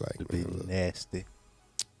cheat, like to be nasty.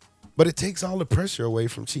 But it takes all the pressure away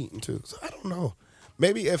from cheating too. So I don't know.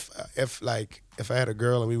 Maybe if I had a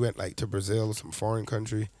girl and we went like to Brazil or some foreign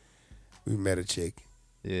country, we met a chick.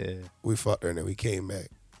 Yeah. We fucked her and then we came back.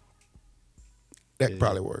 That could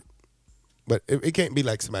probably work. But it can't be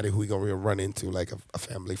like somebody who we gonna run into, like a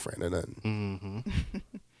family friend or nothing. Mm-hmm. You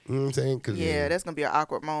know what I'm saying? Cause, that's gonna be an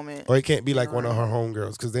awkward moment. Or it can't be like one of her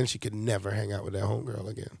homegirls, because then she could never hang out with that homegirl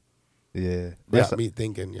again. Yeah. That's me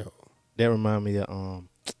thinking, yo. That remind me of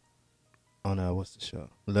on what's the show?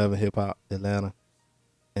 Love and Hip Hop Atlanta,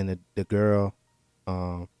 and the girl,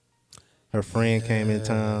 her friend came in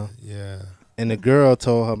town. Yeah. And the girl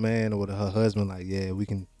told her man or her husband like, yeah, we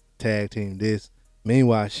can tag team this.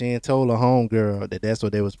 Meanwhile, she ain't told her homegirl that that's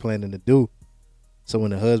what they was planning to do. So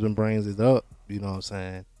when the husband brings it up, you know what I'm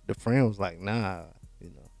saying, the friend was like, nah,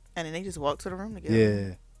 And then they just walked to the room together.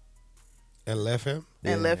 Yeah. And left him?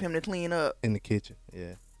 And left him to clean up. In the kitchen,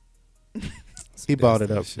 yeah. He brought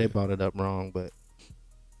it up. They brought it up wrong, but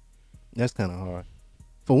that's kind of hard.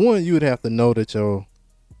 For one, you would have to know that your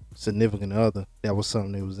significant other, that was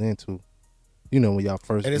something they was into. When y'all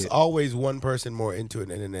first And it's always one person more into it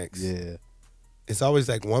than the next. Yeah. It's always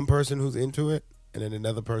like one person who's into it and then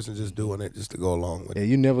another person just doing it just to go along with it. Yeah,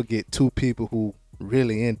 you never get two people who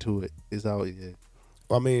really into it. It's always,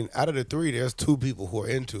 Well, I mean, out of the three, there's two people who are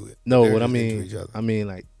into it. No, They're what I just into mean, each other.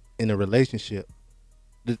 like in a relationship,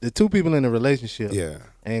 the two people in a relationship,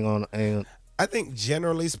 ain't. I think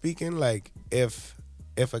generally speaking, like if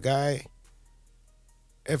a guy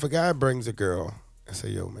brings a girl and say,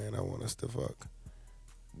 "Yo, man, I want us to fuck,"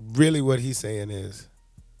 really what he's saying is,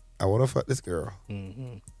 I want to fuck this girl.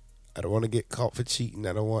 Mm-hmm. I don't want to get caught for cheating.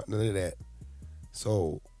 I don't want none of that.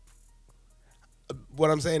 So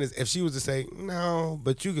what I'm saying is, if she was to say, "No,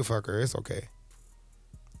 but you can fuck her, it's okay,"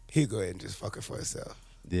 he'd go ahead and just fuck her for himself.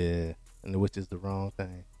 Yeah, and which is the wrong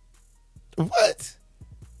thing. What?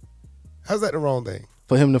 How's that the wrong thing?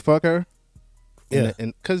 For him to fuck her? Yeah.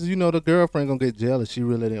 And because the girlfriend gonna get jealous. She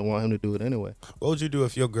really didn't want him to do it anyway. What would you do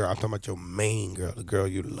if your girl? I'm talking about your main girl, the girl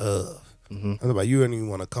you love. I'm talking about you don't even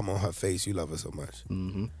want to come on her face. You love her so much.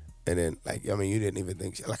 Mm-hmm. And then you didn't even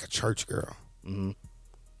think like a church girl. Mm-hmm.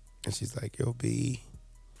 And she's like, "Yo, B,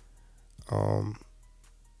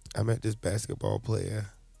 I met this basketball player.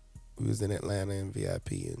 We was in Atlanta in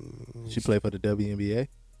VIP, and She played for the WNBA.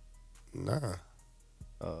 nah,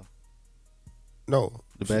 Oh, no,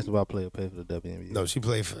 the basketball player played for the WNBA. no, she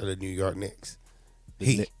played for the New York Knicks. The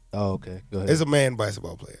Heat. Knick- Oh, okay. Go ahead. It's a man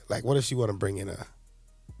basketball player. Like, what if she want to bring in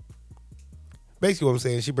basically what I'm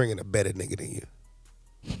saying, she bringing a better nigga than you.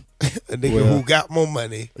 A nigga Well, who got more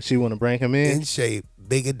money, She want to bring him in. in shape,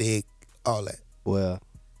 bigger dick, all that. Well,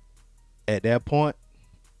 at that point,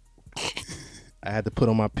 I had to put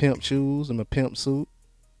on my pimp shoes and my pimp suit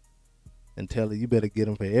and tell her, you better get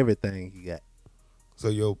him for everything he got. So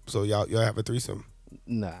y'all have a threesome.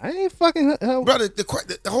 Nah, I ain't fucking her. Brother, the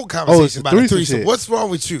whole it's conversation the about a threesome threesome. shit. What's wrong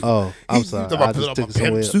with you? Oh, I'm You sorry. talking about I putting just on took my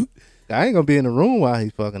it pimp somewhere. suit? I ain't gonna be in the room while he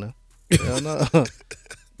fucking her. Hell no.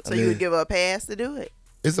 So you would give her a pass to do it?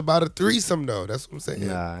 It's about a threesome though. That's what I'm saying.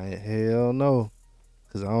 Nah, hell no.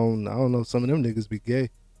 Cause I don't know. Some of them niggas be gay.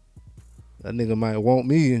 That nigga might want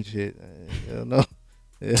me and shit. Hell no.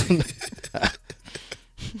 Hell no.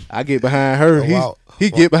 I get behind her. Oh, wow. He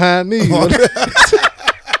get behind me.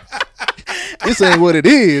 This ain't what it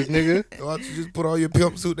is, nigga. Why don't you just put on your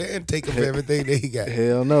pimp suit there and take him for everything that he got?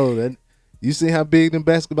 Hell no. That you see how big them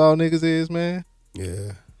basketball niggas is, man?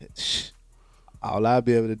 Yeah. All I'll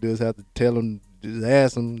be able to do is have to tell him, just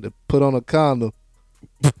ask him to put on a condom.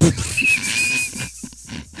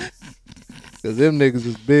 Cause them niggas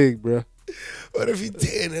is big, bro. What if he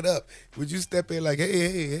tearing it up? Would you step in like,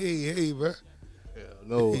 hey, bro?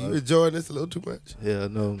 No. You enjoying this a little too much? Hell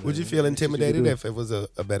no. Would you man. feel That's what you intimidated do. if it was a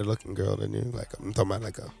better looking girl than you? Like, I'm talking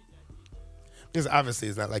about because obviously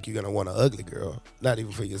it's not like you're gonna want an ugly girl, not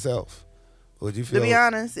even for yourself. Would you To feel be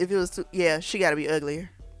honest, if it was she got to be uglier.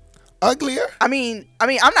 uglier? I mean, I'm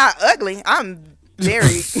not ugly. I'm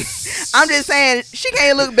married. I'm just saying she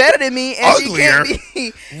can't look better than me, and Uglier? she can't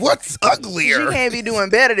be. What's uglier? She can't be doing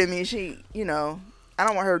better than me. She, I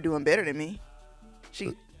don't want her doing better than me.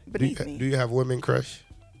 She beneath me. Do you have women crush?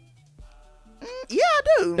 Yeah, I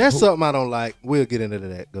do. That's something I don't like. We'll get into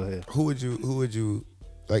that. Go ahead. Who would you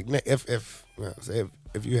like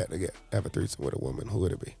if you had to have a threesome with a woman? Who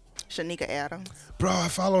would it be? Shanika Adams. Bro, I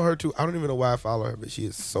follow her too. I don't even know why I follow her, but she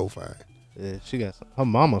is so fine. Yeah, she got some. Her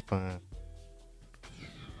mama fine.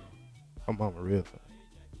 Her mama real fine.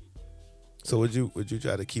 So would you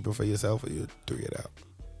try to keep her for yourself, or you three it out?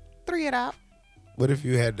 Three it out. What if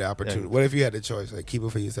you had the opportunity? Yeah. What if you had the choice, like keep her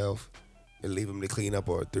for yourself and leave him to clean up,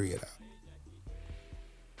 or three it out?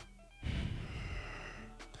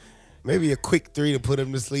 Maybe a quick 3 to put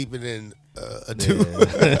him to sleep, and then a 2.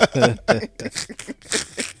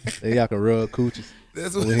 Then y'all can rub coochies.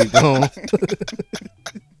 That's when he gone.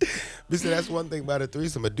 But see, that's one thing about a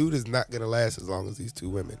threesome. A dude is not gonna last as long as these two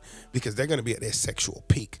women, because they're gonna be at their sexual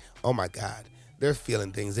peak. Oh my God, they're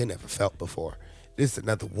feeling things they never felt before. There's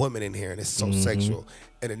another woman in here, and it's so sexual.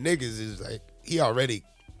 And the niggas is like, he already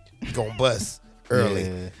gonna bust early.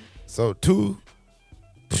 Yeah. So 2.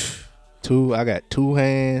 I got 2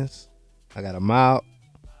 hands. I got a mouth.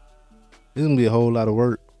 This gonna be a whole lot of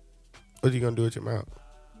work. What you gonna do with your mouth?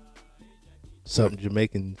 Something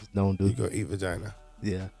Jamaicans don't do. You gonna eat vagina?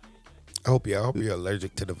 Yeah. I hope you're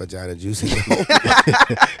allergic to the vagina juice in your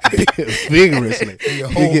Vigorously. In your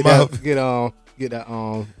whole mouth. Get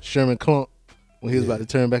that Sherman Klump when he was about to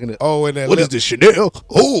turn back in the. Oh, and that What is this, Chanel?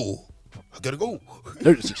 Oh, I gotta go.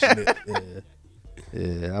 There's a Chanel.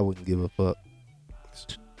 Yeah, I wouldn't give a fuck.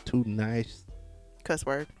 Two nice Cuss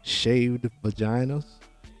word. shaved vaginas.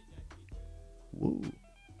 Woo.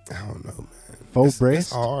 I don't know, man. 4 It's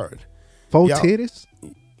breasts. hard. 4 Y'all- titties.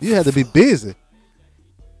 You have to be busy.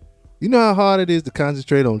 You know how hard it is to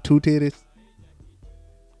concentrate on 2 titties?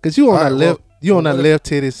 Cause you on All that right, left, well, you on well, that what if- left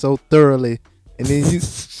titty so thoroughly, and then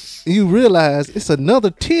you realize it's another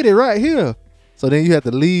titty right here. So then you have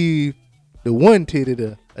to leave the one titty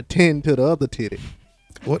to attend to the other titty.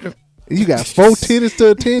 What if You got 4 titties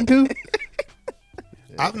to attend to?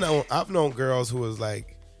 I've known girls who was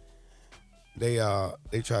like, they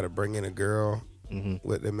try to bring in a girl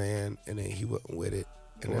with the man, and then he wasn't with it,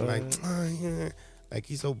 and they're like, oh, yeah. Like,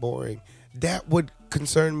 he's so boring. That would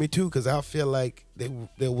concern me too, because I feel like they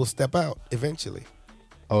will step out eventually.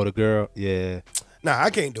 Oh, the girl, yeah. Nah, I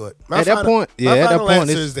can't do it. At that point, my at that final point,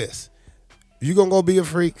 answer it's- is this: you gonna go be a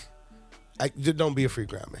freak? Just don't be a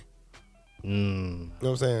freak around me. You know what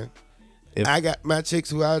I'm saying? If- I got my chicks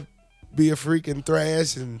who I'd be a freak and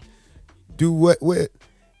thrash and do what with,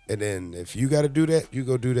 And then if you got to do that, you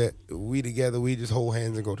go do that. We together, we just hold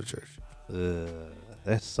hands and go to church.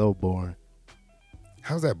 That's so boring.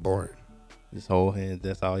 How's that boring? Just hold hands.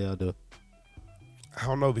 That's all y'all do. I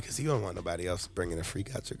don't know, because you don't want nobody else bringing a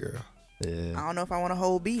freak out your girl. Yeah. I don't know if I want to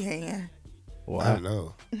hold B hand. Well, I don't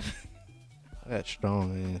know. I got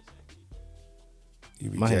strong hands. You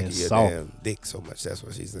be My jacking hand's your soft. damn dick so much. That's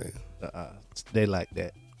what she's saying. They like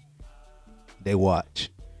that. They watch.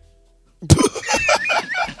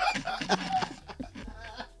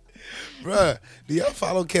 Bruh, do y'all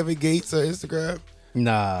follow Kevin Gates on Instagram?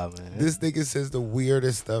 Nah, man. This nigga says the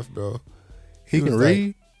weirdest stuff, bro. He can was read?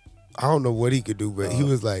 Like, I don't know what he could do, but he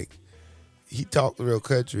was like, he talked real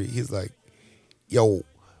country. He's like, yo,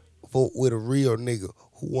 vote with a real nigga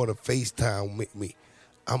who want to FaceTime with me.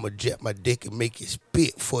 I'ma jet my dick and make it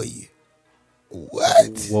spit for you.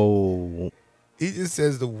 What? Whoa. He just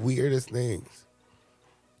says the weirdest things.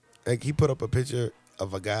 Like, he put up a picture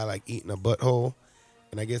of a guy, like, eating a butthole.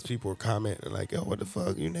 And I guess people were commenting, like, yo, what the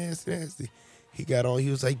fuck? You nasty. He got on. He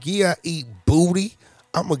was like, yeah, I eat booty.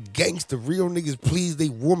 I'm a gangster. Real niggas please they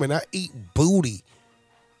woman. I eat booty.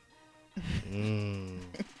 And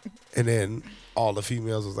then all the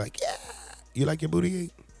females was like, yeah. You like your booty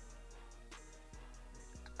ate?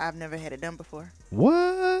 I've never had it done before.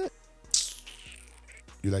 What?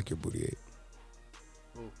 You like your booty ate?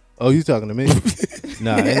 Oh, you talking to me?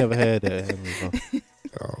 Nah, I never had that happen before.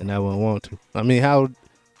 And I wouldn't want to. I mean,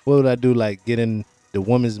 what would I do? Like, get in the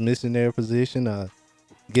woman's missionary position or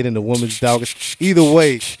get in the woman's dog? Either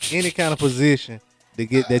way, any kind of position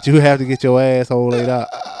that you have to get your asshole laid out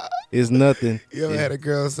is nothing. You ever had a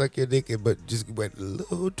girl suck your dick but just went a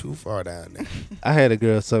little too far down there? I had a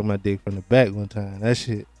girl suck my dick from the back one time. That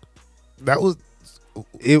shit. That was.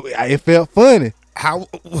 It felt funny. How?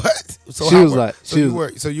 What? So she was like, so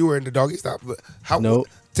you were in the doggy style. But how? Nope.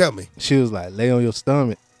 Tell me. She was like, lay on your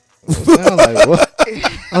stomach. I'm like, what?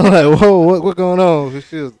 I'm like, whoa, what going on?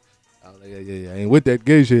 She was, I was like, yeah, I ain't with that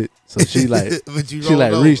gay shit. So she like,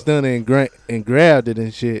 reached under and grabbed it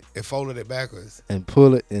and shit, and folded it backwards and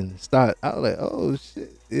pull it and start. I was like, oh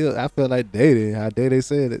shit. Yeah, I felt like dating. How Day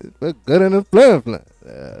said it. Look good in the flan.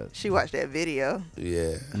 She watched that video.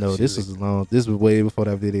 Yeah. No, this was long. This was way before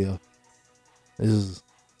that video. This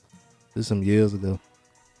is some years ago,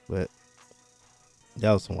 but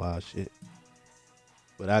that was some wild shit.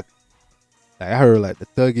 But I heard like the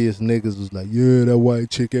thuggiest niggas was like, yeah, that white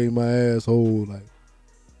chick ate my asshole. Like,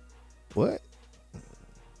 what?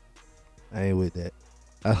 I ain't with that.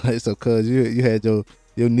 I like, so cause you had your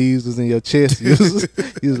knees was in your chest. You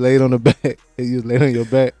was laid on the back. You was laid on your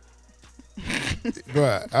back.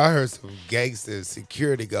 Bruh, I heard some gangster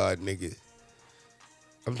security guard niggas.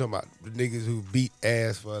 I'm talking about the niggas who beat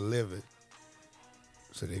ass for a living.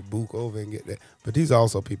 So they book over and get that. But these are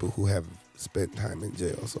also people who have spent time in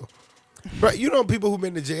jail. So, right, you know, people who've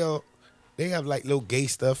been to jail, they have like little gay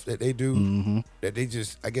stuff that they do that they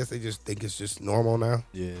just, I guess they just think it's just normal now.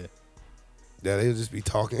 Yeah. Yeah, they'll just be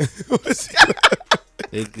talking.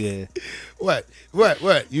 Yeah. What?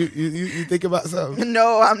 You think about something?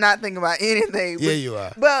 No, I'm not thinking about anything. Yeah, you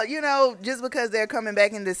are. Well, you know, just because they're coming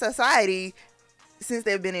back into society, since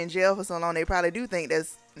they've been in jail for so long, they probably do think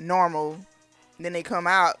that's normal. Then they come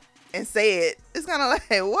out and say it. It's kind of like,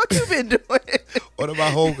 what you been doing? What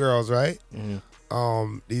about homegirls, right?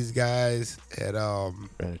 These guys had No.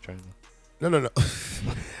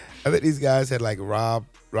 I think these guys had like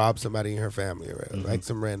robbed somebody in her family, right? Like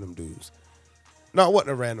some random dudes. No, it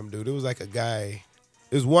wasn't a random dude. It was like a guy.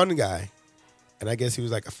 It was one guy, and I guess he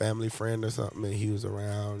was like a family friend or something, and he was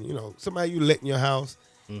around, you know, somebody you let in your house,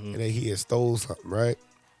 and then he had stole something, right?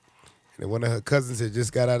 And then one of her cousins had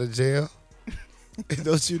just got out of jail. And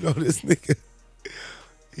don't you know this nigga?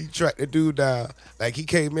 He tracked the dude down. Like, he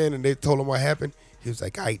came in and they told him what happened. He was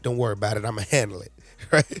like, all right, don't worry about it. I'm going to handle it.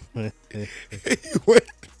 Right?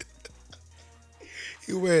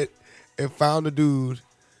 He went and found the dude,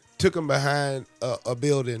 took him behind a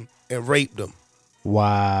building and raped him.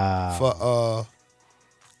 Wow. For,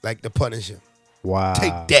 like, to punish him. Wow.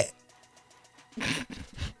 Take that.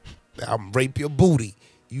 I'm rape your booty.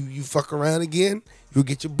 You fuck around again, you'll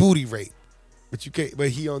get your booty raped. But you can't. But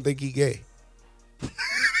he don't think he gay.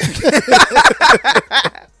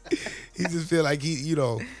 He just feel like he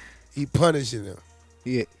punishing him.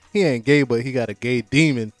 He ain't gay, but he got a gay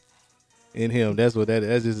demon in him. That's what that is.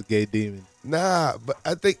 That's just a gay demon. Nah, but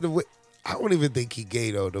I think the way I don't even think he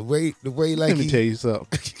gay though. The way like let me tell you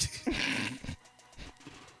something.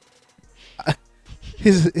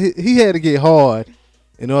 He had to get hard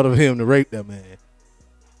in order for him to rape that man,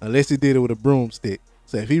 unless he did it with a broomstick.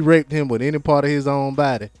 So if he raped him with any part of his own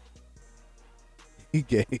body, he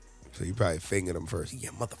gay. So you probably fingered him first. Yeah,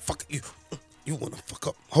 motherfucker, you want to fuck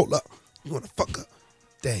up. Hold up. You want to fuck up.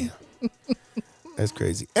 Damn. That's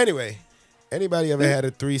crazy. Anyway, anybody ever had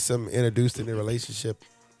a threesome introduced in a relationship?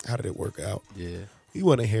 How did it work out? Yeah. We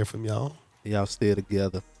want to hear from y'all. Y'all still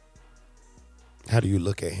together. How do you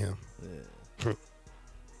look at him? Yeah.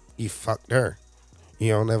 You fucked her.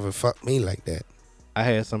 You don't ever fuck me like that. I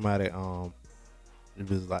had somebody, it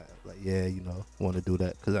was like, yeah, want to do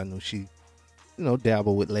that because I knew she,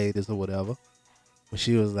 dabble with ladies or whatever. But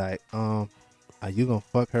she was like, are you gonna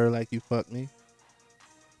fuck her like you fuck me?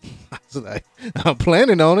 I was like, I'm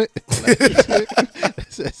planning on it.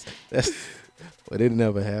 But it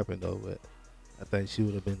never happened though. But I think she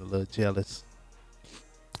would have been a little jealous.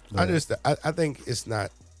 I think it's not.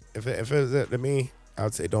 If it was up to me, I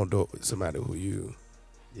would say don't do it with somebody who you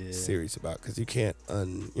serious about, because you can't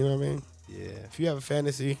you know what I mean? Yeah. If you have a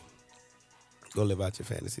fantasy, go live out your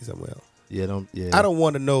fantasy somewhere else. Yeah, I don't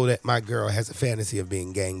want to know that my girl has a fantasy of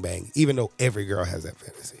being gangbang, even though every girl has that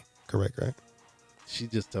fantasy. Correct, right? She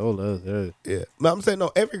just told us. Yeah. But I'm saying, no,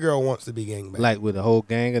 every girl wants to be gangbang. Like with a whole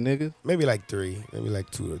gang of niggas? Maybe like 3. Maybe like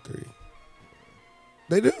 2 or 3.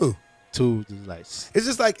 They do. 2 just like... It's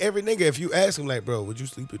just like every nigga, if you ask him, like, bro, would you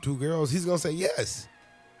sleep with 2 girls? He's going to say yes.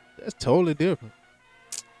 That's totally different.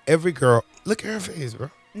 Every girl... Look at her face, bro.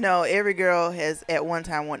 No, every girl has at one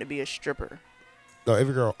time wanted to be a stripper. No,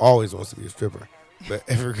 every girl always wants to be a stripper. But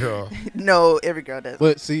every girl... No, every girl doesn't.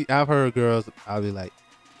 But see, I've heard girls, I'll be like...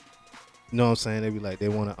 You know what I'm saying? They be like, they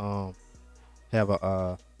want to have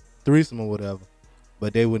a threesome or whatever.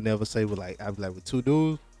 But they would never say, I'd be like, with 2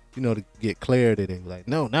 dudes, to get clarity. They be like,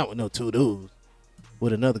 no, not with no 2 dudes.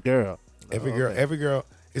 With another girl. Every girl,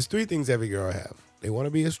 it's 3 things every girl have. They want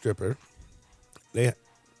to be a stripper. They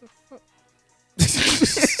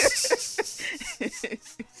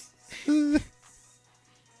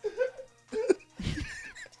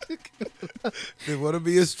want to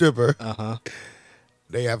be a stripper. Uh-huh.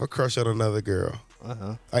 They have a crush on another girl.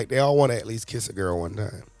 Uh-huh. Like, they all want to at least kiss a girl one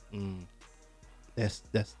time. That's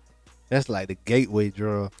like the gateway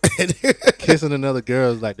drug. Kissing another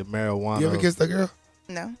girl is like the marijuana. You ever kissed a girl?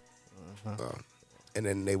 No. Uh-huh. And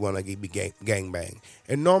then they want to be gangbang.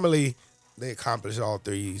 And normally, they accomplish all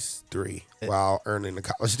 3 while earning a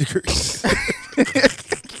college degree.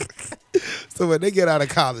 So when they get out of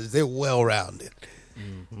college, they're well-rounded.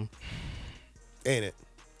 Mm-hmm. Ain't it?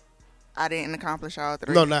 I didn't accomplish all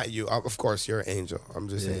 3. No, not you. Of course, you're an angel. I'm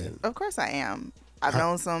just saying. Of course I am. I've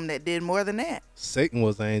known some that did more than that. Satan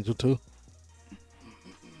was an angel too.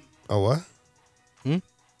 Oh, what?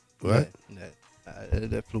 What?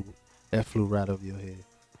 That flew right over your head.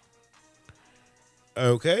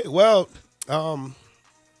 Okay. Well,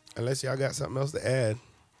 unless y'all got something else to add.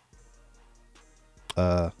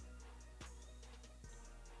 I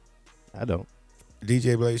don't.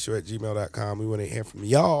 DJBlazeShow@gmail.com. We want to hear from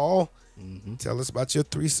y'all. Mm-hmm. Tell us about your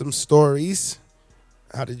threesome stories.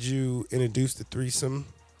 How did you introduce the threesome?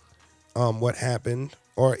 What happened?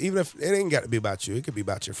 Or even if it ain't got to be about you, it could be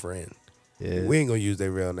about your friend. Yeah. We ain't gonna use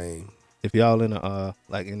their real name. If y'all in a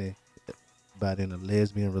in a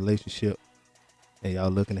lesbian relationship and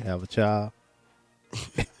y'all looking to have a child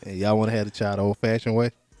and y'all want to have the child the old-fashioned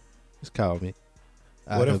way, just call me.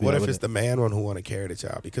 What if it's the man one who want to carry the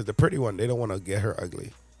child? Because the pretty one, they don't want to get her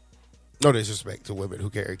ugly. No disrespect to women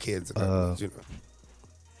who carry kids and ugly,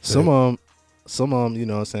 Some of them, you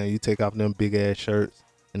know what I'm saying, you take off them big ass shirts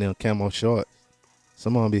and them camo shorts.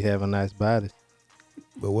 Some of them be having nice bodies.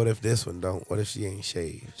 But what if this one don't? What if she ain't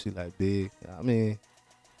shaved? She like big. I mean,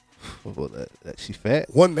 that she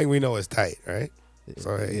fat. One thing we know is tight, right?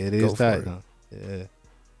 So hey, it is tight. Huh? Yeah.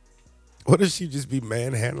 What if she just be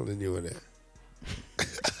manhandling you in there?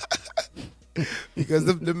 Because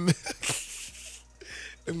them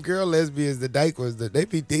girl lesbians, the dyke ones, they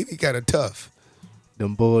be kind of tough.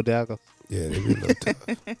 Them bulldaggers. Yeah, they be a little tough.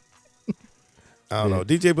 I don't know.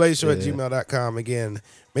 DJBlazeShow@gmail.com. Again,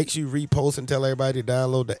 make sure you repost and tell everybody to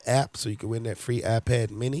download the app so you can win that free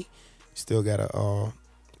iPad mini. You still got a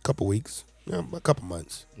couple weeks, a couple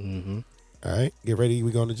months. Mm-hmm. All right, get ready.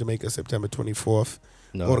 We're going to Jamaica September 24th.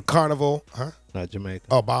 No. Go to Carnival, huh? Not Jamaica.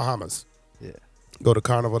 Oh, Bahamas. Yeah. Go to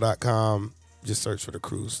carnival.com. Just search for the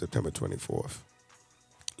cruise, September 24th.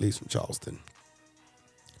 Leaves from Charleston.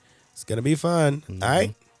 It's going to be fun. Mm-hmm. All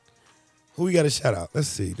right? Who we got to shout out? Let's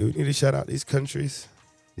see. Do we need to shout out these countries?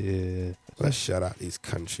 Yeah. Let's shout out these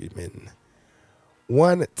countrymen.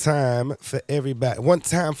 One time for everybody. One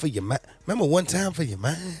time for your mind. Remember one time for your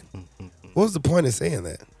mind? What was the point of saying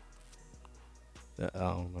that? I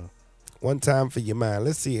don't know. One time for your mind.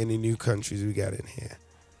 Let's see any new countries we got in here.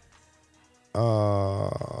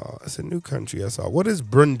 It's a new country I saw. What is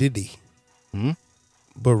Brundidy?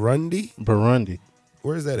 Burundi? Burundi.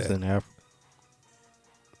 Where's that It's at? in Africa.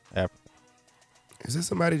 Africa. Is this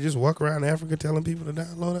somebody just walk around Africa telling people to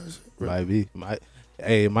download that shit? Might be.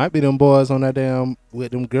 It might be them boys on that damn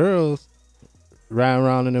with them girls riding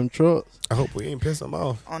around in them trucks. I hope we ain't piss them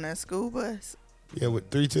off. On that school bus. Yeah, with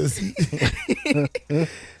 3 to a seat.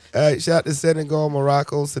 All right, shout to Senegal,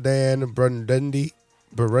 Morocco, Sudan, Burundi.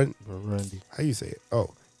 How you say it? Oh,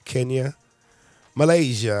 Kenya,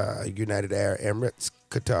 Malaysia, United Arab Emirates,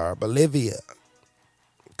 Qatar, Bolivia,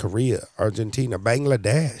 Korea, Argentina,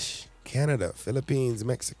 Bangladesh, Canada, Philippines,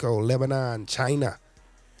 Mexico, Lebanon, China,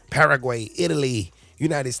 Paraguay, Italy,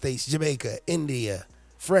 United States, Jamaica, India,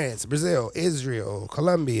 France, Brazil, Israel,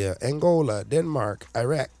 Colombia, Angola, Denmark,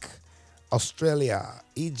 Iraq, Australia,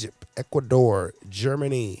 Egypt, Ecuador,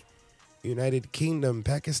 Germany, United Kingdom,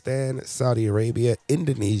 Pakistan, Saudi Arabia,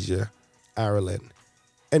 Indonesia, Ireland,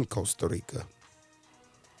 and Costa Rica.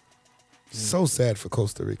 So sad for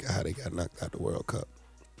Costa Rica how they got knocked out the World Cup.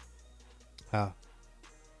 How?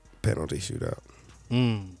 Penalty shootout.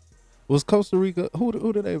 Was Costa Rica?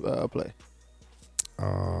 Who did they play?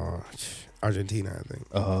 Argentina, I think.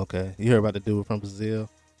 Oh, okay. You heard about the dude from Brazil?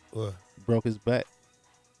 What? Broke his back.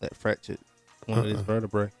 That fractured one of his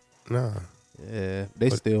vertebrae. Nah. Yeah, they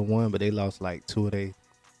still won, but they lost like 2 of their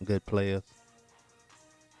good players.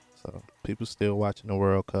 So people still watching the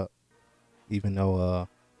World Cup, even though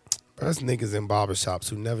that's niggas in barbershops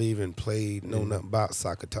who never even played, know nothing about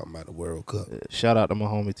soccer, talking about the World Cup. Shout out to my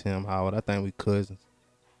homie Tim Howard. I think we cousins.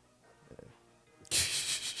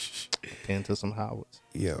 Into some Howards.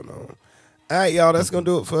 Yeah, no. All right, y'all, that's going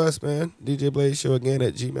to do it for us, man. DJ Blaze Show again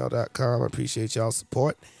at gmail.com. I appreciate y'all's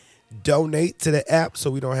support. Donate to the app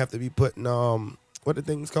so we don't have to be putting, what the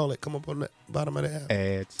things call it, come up on the bottom of the app?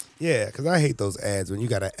 Ads. Yeah, because I hate those ads when you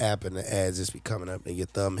got an app and the ads just be coming up and your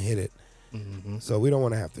thumb hit it. Mm-hmm. So we don't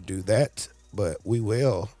want to have to do that, but we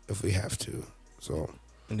will if we have to. So,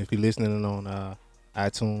 and if you're listening on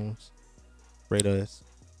iTunes, rate us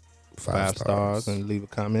 5 stars and leave a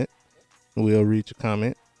comment. We'll read your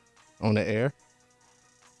comment on the air.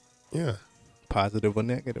 Yeah. Positive or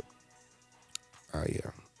negative. Oh,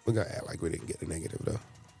 yeah. We're going to act like we didn't get the negative, though.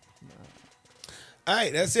 All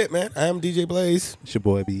right, that's it, man. I am DJ Blaze. It's your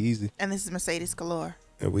boy, Be Easy. And this is Mercedes Galore.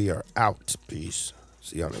 And we are out. Peace.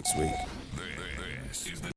 See y'all next week.